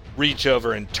reach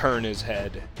over and turn his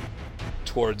head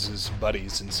towards his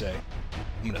buddies and say,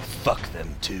 "I'm gonna fuck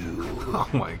them too." Oh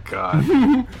my god.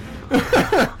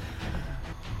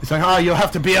 It's like, oh, you'll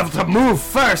have to be able to move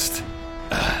first!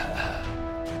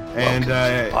 And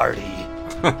Party.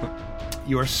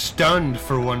 you are stunned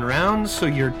for 1 round, so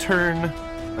your turn,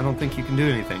 I don't think you can do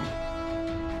anything.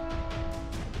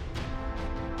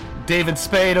 David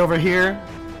Spade over here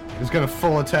is going to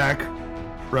full attack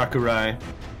Rakurai.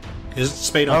 Is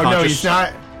Spade Oh unconscious? no, he's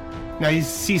not. Now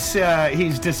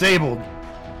he's disabled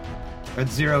at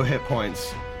 0 hit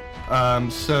points.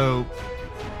 So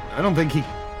I don't think he.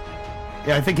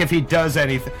 Yeah, I think if he does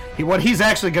anything, what he's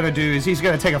actually going to do is he's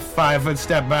going to take a 5-foot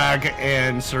step back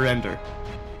and surrender.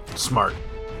 Smart.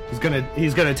 He's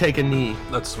gonna take a knee.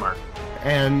 That's smart.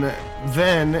 And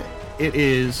then it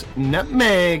is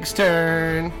Nutmeg's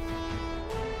turn.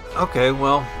 Okay,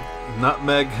 well,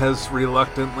 Nutmeg has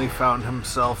reluctantly found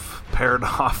himself paired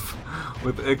off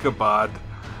with Ichabod.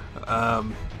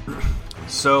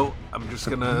 So I'm just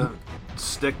gonna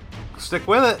stick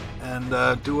with it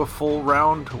and do a full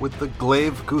round with the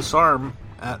Glaive Goosarm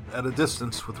at a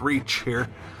distance with reach here.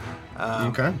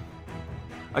 Okay.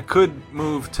 I could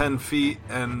move 10 feet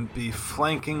and be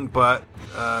flanking, but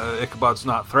Ichabod's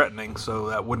not threatening, so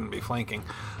that wouldn't be flanking.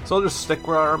 So I'll just stick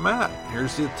where I'm at.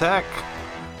 Here's the attack.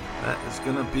 That is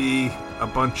going to be a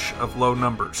bunch of low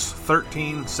numbers.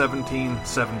 13, 17,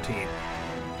 17.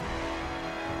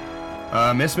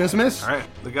 Miss. Alright,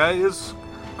 the guy is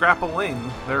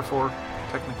grappling, therefore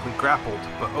technically grappled,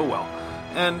 but oh well.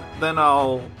 And then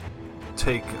I'll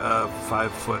take a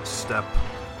 5-foot step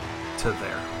to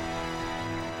there.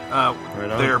 Right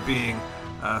on. There being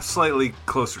slightly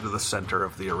closer to the center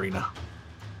of the arena.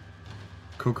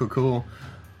 Cool.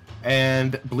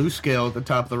 And Blue Scale at the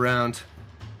top of the round.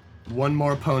 One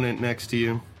more opponent next to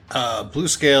you. Blue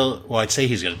Scale, well, I'd say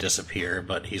he's going to disappear,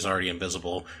 but he's already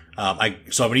invisible. So I'm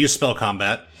going to use Spell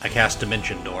Combat. I cast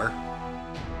Dimension Door.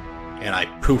 And I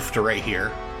poof to right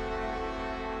here.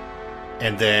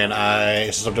 And then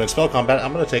since I'm doing Spell Combat,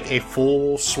 I'm going to take a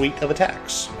full suite of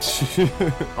attacks.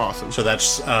 Awesome. So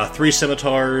that's 3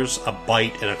 scimitars, a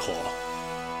bite, and a claw.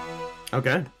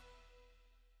 Okay.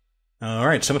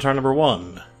 Alright, scimitar number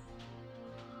 1.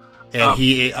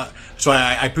 And so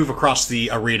I poof across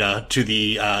the arena to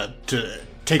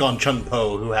take on Chun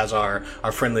Po, who has our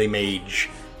friendly mage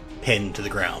pinned to the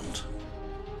ground.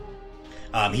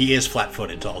 He is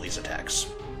flat-footed to all these attacks.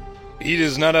 He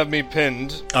does not have me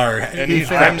pinned,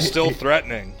 and I'm still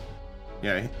threatening.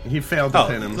 Yeah, he failed to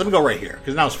pin him. Let me go right here,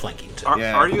 because now it's flanking too.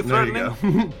 Are you threatening? There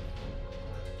you go.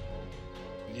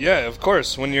 Yeah, of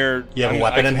course. When you have a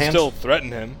weapon in hand? Still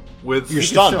threaten him. You're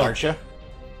stunned, still- aren't you?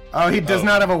 Oh, he does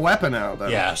not have a weapon out, though.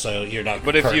 Yeah, so you're not.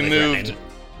 But if you currently moved,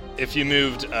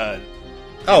 threatening.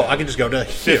 I can just go to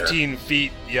here. 15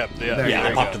 feet. Yep. Yeah,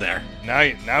 I'll pop to there.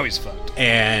 Now he's fucked.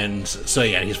 And so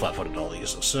yeah, he's flat-footed to all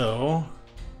these. So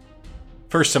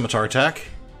first scimitar attack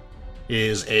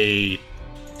is a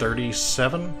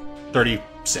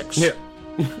 36. Yeah.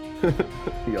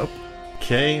 Yup.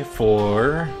 Okay,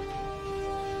 for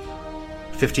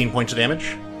 15 points of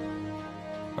damage.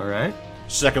 All right.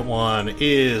 Second one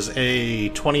is a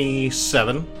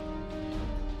 27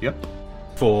 Yep.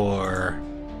 for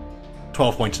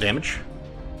 12 points of damage.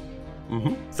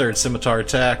 Mm-hmm. Third scimitar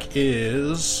attack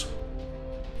is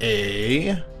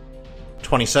a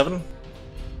 27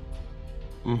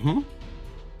 Mm-hmm.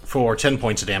 for 10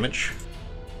 points of damage.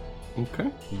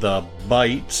 Okay. The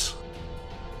bite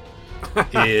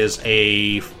is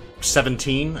a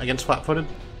 17 against flat-footed.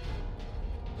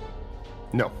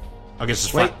 No. Against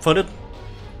his Wait. flat-footed.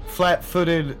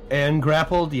 Flat-footed and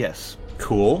grappled, yes.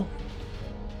 Cool.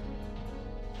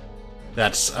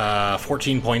 That's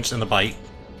 14 points in the bite.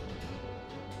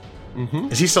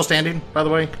 Mm-hmm. Is he still standing, by the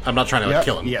way? I'm not trying to Yep,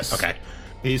 kill him. yes. Okay.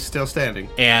 He's still standing.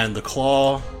 And the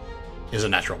claw is a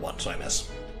natural 1, so I miss.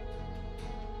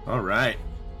 All right.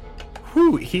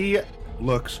 Whew, he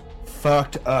looks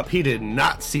fucked up. He did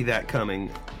not see that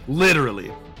coming.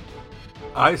 Literally.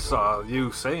 I saw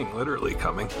you saying literally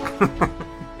coming.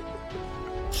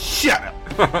 Shut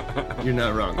up. You're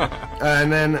not wrong.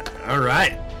 And then, all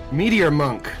right. Meteor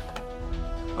Monk.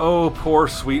 Oh, poor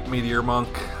sweet Meteor Monk.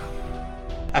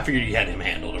 I figured you had him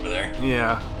handled over there.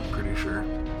 Yeah, I'm pretty sure.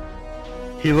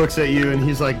 He looks at you and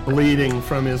he's like bleeding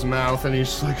from his mouth and he's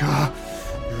just like,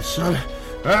 you son.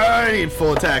 I need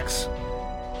full attacks.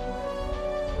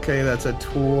 Okay, that's a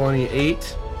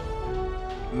 28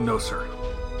 No, sir.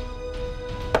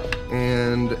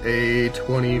 and a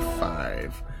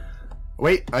 25.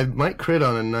 Wait, I might crit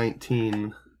on a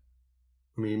 19.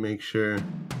 Let me make sure. I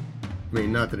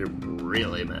mean, not that it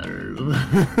really matters.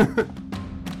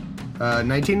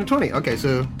 19 and 20. Okay,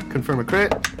 so confirm a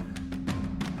crit.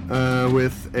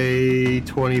 With a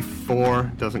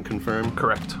 24, doesn't confirm.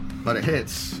 Correct. But it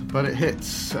hits. For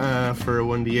a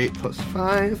 1d8 plus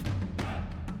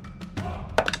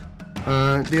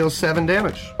 5. Deals 7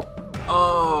 damage.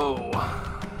 Oh.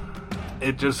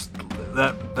 It just...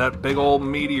 That big old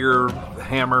meteor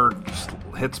hammer just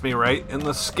hits me right in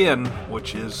the skin,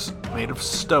 which is made of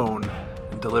stone,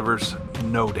 and delivers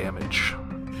no damage.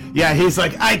 Yeah, he's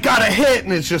like, I got a hit,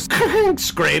 and it's just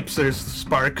scrapes, there's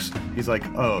sparks. He's like,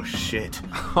 oh shit.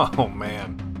 Oh,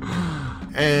 man.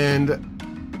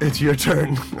 And it's your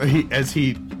turn, as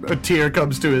a tear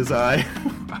comes to his eye.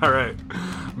 All right.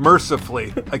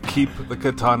 Mercifully, I keep the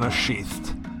katana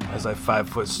sheathed as I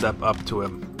 5-foot step up to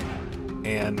him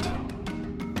and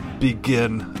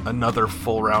begin another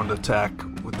full round attack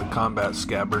with the combat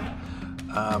scabbard.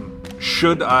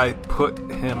 Should I put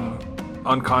him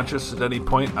unconscious at any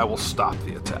point, I will stop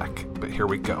the attack. But here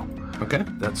we go. Okay.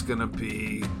 That's going to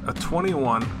be a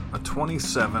 21, a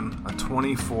 27, a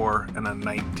 24, and a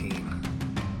 19.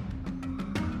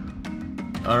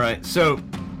 All right, so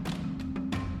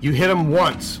you hit him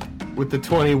once with the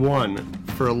 21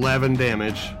 for 11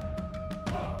 damage.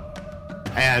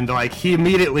 And, like, he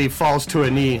immediately falls to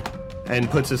a knee and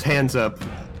puts his hands up.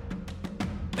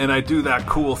 And I do that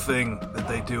cool thing that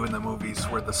they do in the movies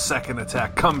where the second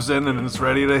attack comes in and is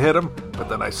ready to hit him, but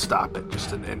then I stop it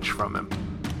just an inch from him.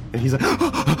 And he's like,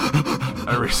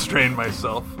 I restrain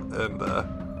myself,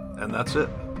 and that's it.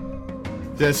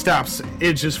 that stops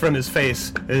inches from his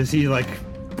face as he, like,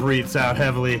 breathes out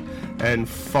heavily and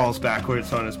falls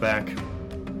backwards on his back.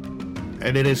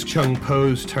 And it is Chung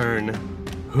Po's turn,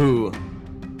 who,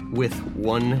 with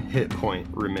 1 hit point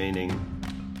remaining,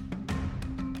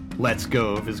 lets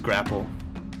go of his grapple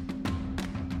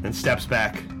and steps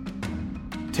back,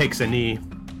 takes a knee.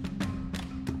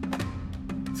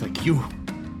 It's like, you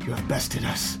have bested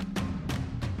us.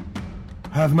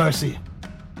 Have mercy.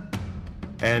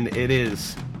 And it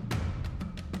is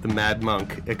the Mad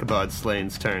Monk, Ichabod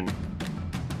Slane's turn.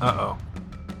 Uh-oh.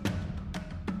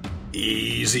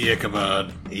 Easy,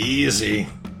 Ichabod. Easy.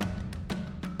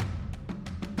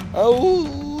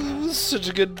 Oh, it was such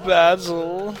a good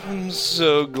battle. I'm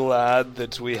so glad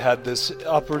that we had this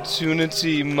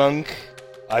opportunity, Monk.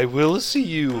 I will see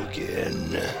you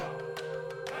again.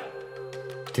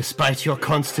 Despite your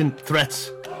constant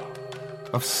threats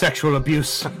of sexual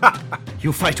abuse,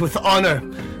 you fight with honor.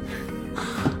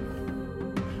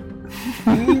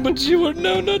 But you are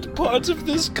now not part of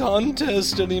this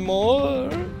contest anymore.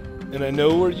 And I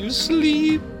know where you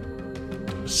sleep.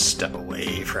 Step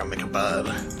away from Ichabod.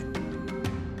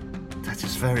 That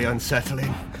is very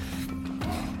unsettling.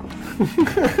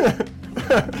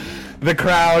 The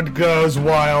crowd goes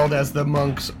wild as the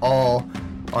monks all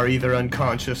are either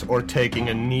unconscious or taking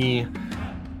a knee.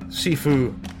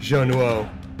 Shifu Zhonguo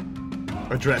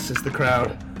addresses the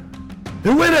crowd.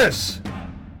 The winners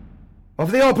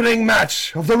of the opening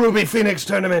match of the Ruby Phoenix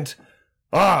tournament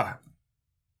are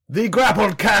the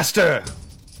Grappled Caster.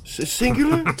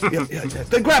 Singular? Yeah.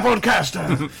 The Grappled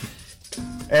Caster.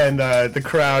 And the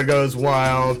crowd goes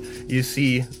wild. You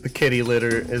see the kitty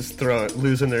litter is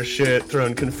losing their shit,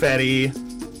 throwing confetti.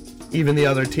 Even the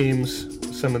other teams,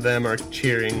 some of them are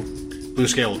cheering.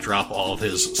 Bluescale will drop all of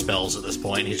his spells at this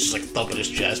point. He's just like thumping his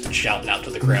chest and shouting out to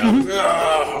the crowd.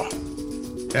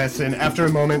 Yes, and after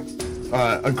a moment,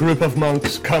 a group of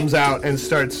monks comes out and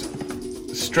starts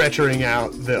stretchering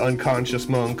out the unconscious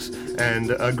monks,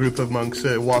 and a group of monks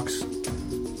walks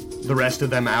the rest of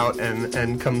them out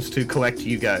and comes to collect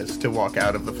you guys to walk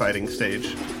out of the fighting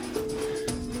stage.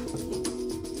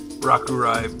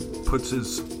 Rakurai puts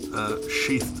his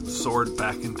sheathed sword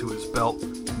back into his belt,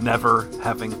 never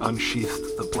having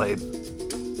unsheathed the blade.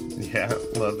 Yeah,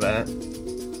 love that.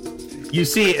 You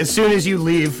see, as soon as you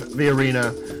leave the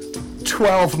arena,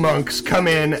 12 monks come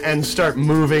in and start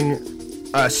moving,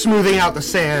 smoothing out the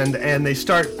sand, and they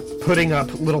start putting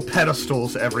up little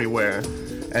pedestals everywhere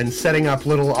and setting up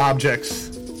little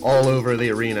objects all over the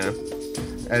arena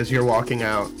as you're walking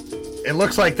out. It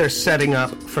looks like they're setting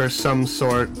up for some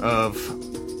sort of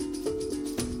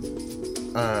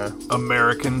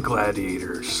American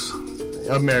Gladiator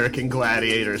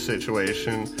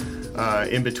situation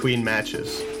in between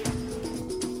matches.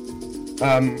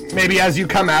 Maybe as you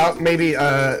come out, maybe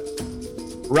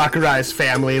Rakurai's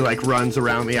family like runs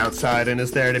around the outside and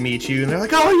is there to meet you, and they're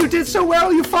like, "Oh, you did so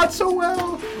well! You fought so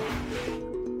well!"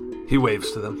 He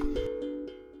waves to them.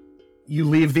 You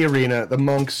leave the arena. The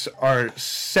monks are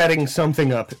setting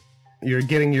something up. You're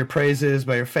getting your praises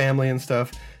by your family and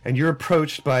stuff, and you're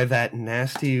approached by that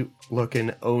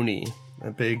nasty-looking Oni,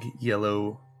 a big,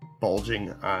 yellow,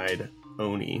 bulging-eyed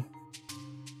Oni.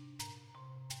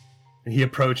 And he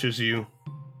approaches you.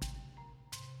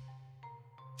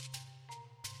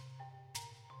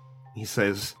 He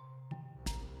says,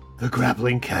 "The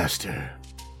Grappling Caster.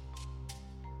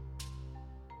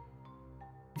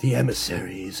 The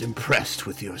emissary is impressed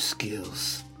with your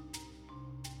skills.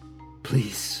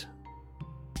 Please,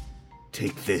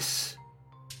 take this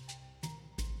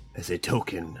as a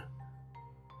token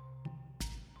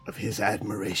of his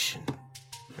admiration."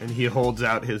 And he holds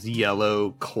out his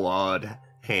yellow clawed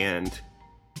hand.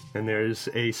 And there's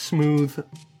a smooth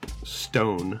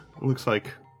stone. It looks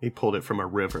like he pulled it from a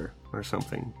river or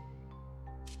something.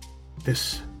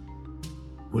 This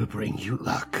will bring you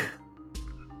luck.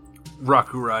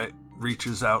 Rakurai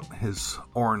reaches out his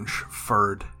orange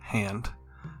furred hand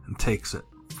and takes it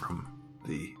from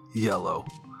the yellow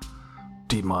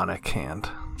demonic hand.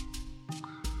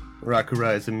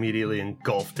 Rakurai is immediately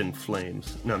engulfed in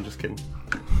flames. No, I'm just kidding.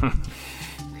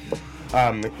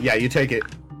 Yeah, you take it.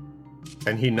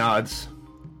 And he nods.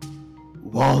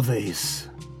 Walves,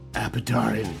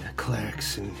 Abidaran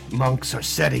clerics and monks are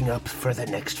setting up for the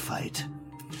next fight.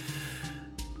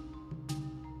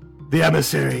 The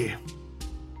emissary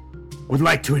would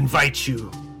like to invite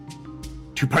you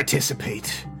to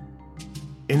participate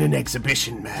in an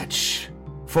exhibition match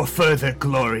for further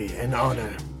glory and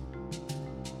honor.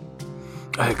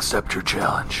 I accept your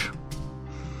challenge.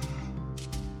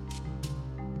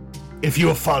 If you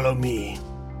will follow me.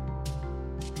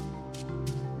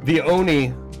 The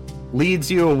Oni leads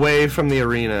you away from the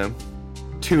arena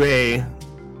to a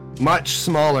much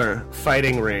smaller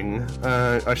fighting ring,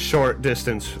 a short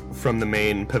distance from the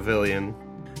main pavilion.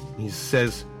 He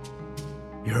says,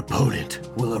 your opponent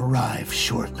will arrive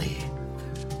shortly.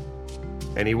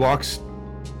 And he walks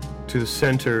to the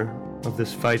center of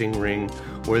this fighting ring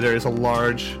where there is a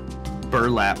large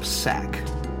burlap sack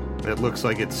that looks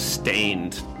like it's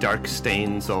stained, dark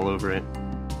stains all over it.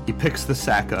 He picks the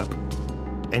sack up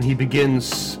and he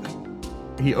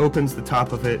opens the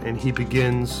top of it and he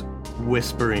begins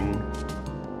whispering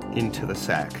into the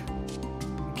sack.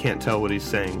 You can't tell what he's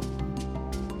saying.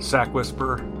 Sack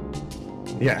whisperer?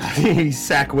 Yeah, he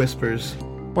sack whispers.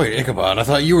 Wait, Ichabod, I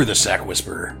thought you were the sack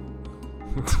whisperer.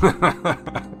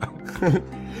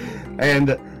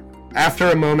 And after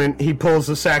a moment, he pulls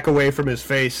the sack away from his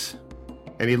face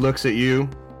and he looks at you,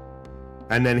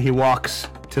 and then he walks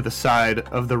to the side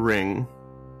of the ring,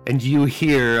 and you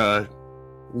hear a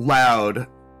loud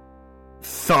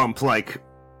thump, like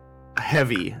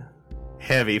heavy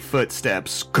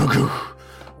footsteps.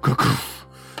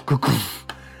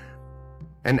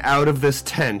 And out of this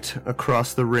tent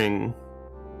across the ring,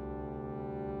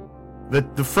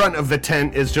 the front of the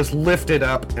tent is just lifted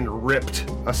up and ripped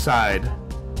aside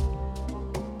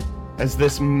as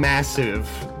this massive,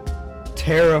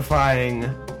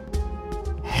 terrifying,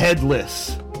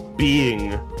 headless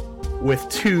being with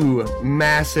two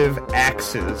massive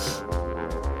axes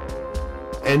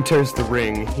enters the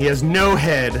ring. He has no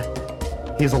head.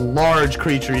 He's a large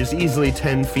creature. He's easily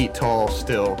 10 feet tall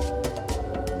still.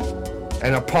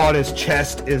 And upon his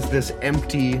chest is this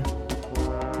empty,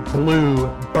 blue,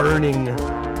 burning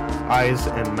eyes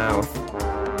and mouth.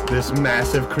 This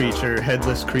massive creature,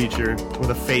 headless creature,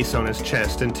 with a face on his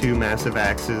chest and two massive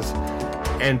axes,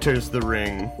 enters the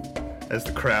ring as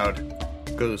the crowd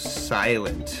goes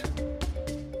silent.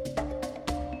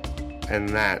 And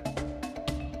that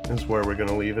is where we're going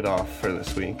to leave it off for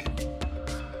this week.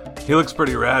 He looks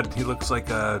pretty rad. He looks like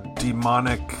a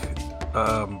demonic,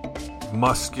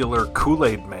 muscular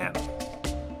Kool-Aid man.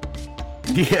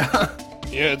 Yeah.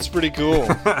 Yeah, it's pretty cool.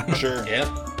 Sure.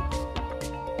 Yeah.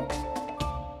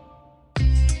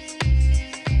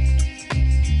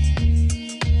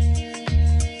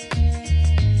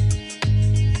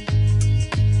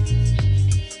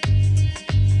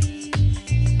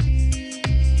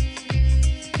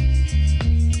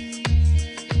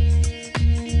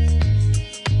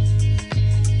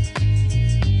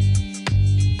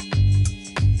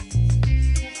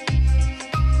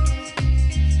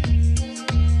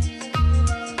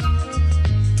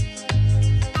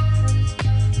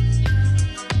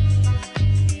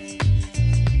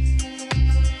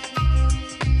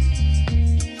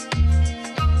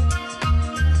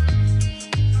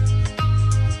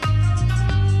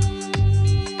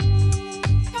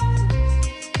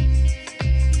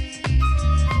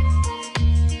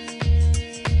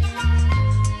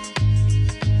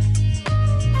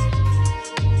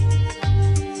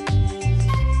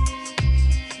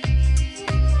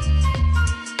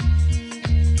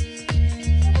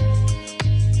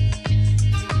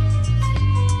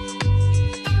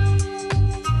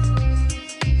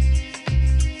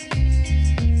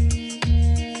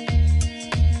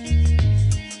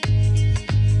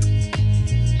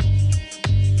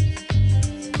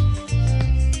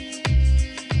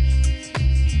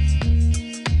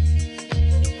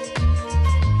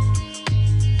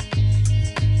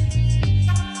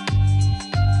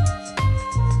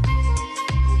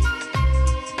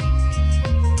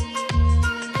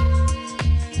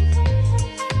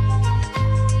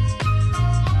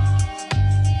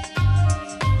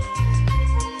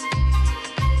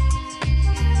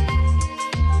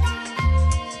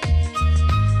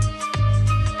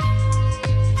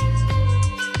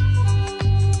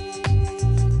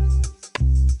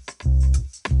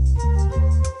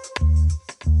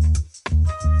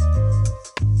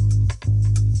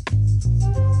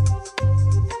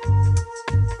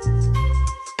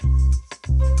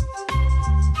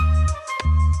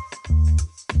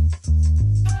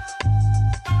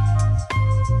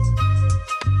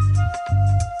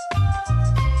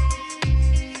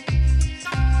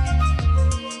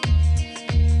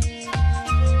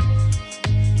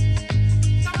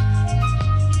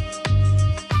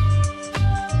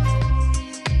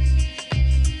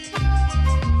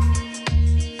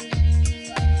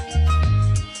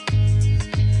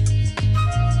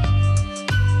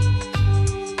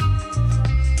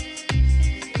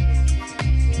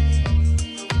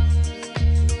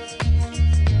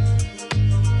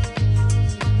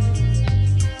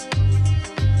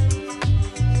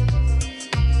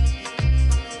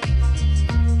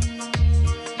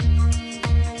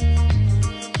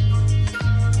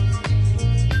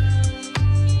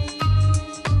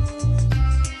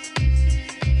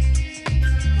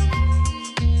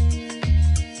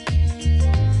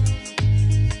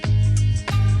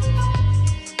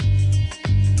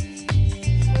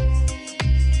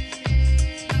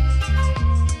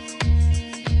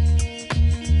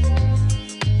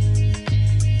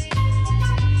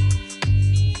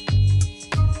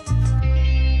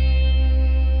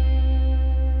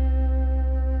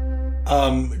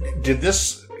 Did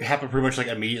this happen pretty much like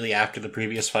immediately after the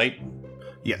previous fight?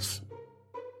 Yes.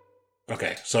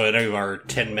 Okay, so any of our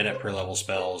 10-minute per level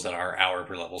spells and our hour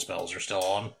per level spells are still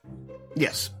on?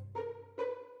 Yes.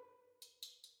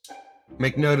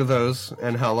 Make note of those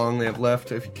and how long they have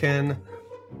left if you can.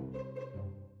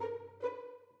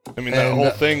 I mean, that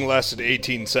whole thing lasted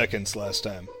 18 seconds last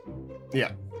time.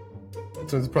 Yeah.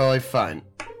 So it's probably fine.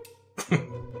 We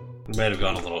might have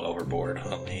gone a little overboard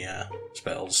on the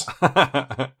spells.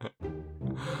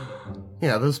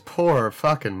 Yeah, those poor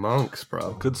fucking monks,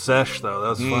 bro. Good sesh, though. That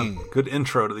was fun. Good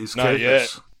intro to these Not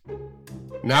characters.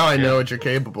 Now I know what you're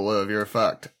capable of. You're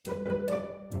fucked.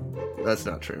 That's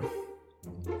not true.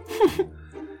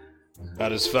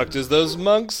 Not as fucked as those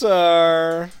monks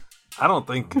are. I don't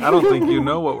think you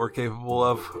know what we're capable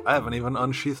of. I haven't even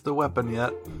unsheathed a weapon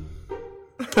yet.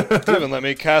 You haven't let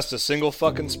me cast a single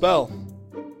fucking spell.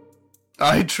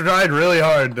 I tried really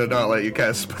hard to not let you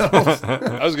cast spells.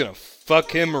 I was gonna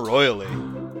fuck him royally.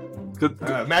 Good.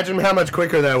 Imagine how much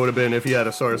quicker that would have been if you had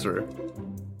a sorcerer.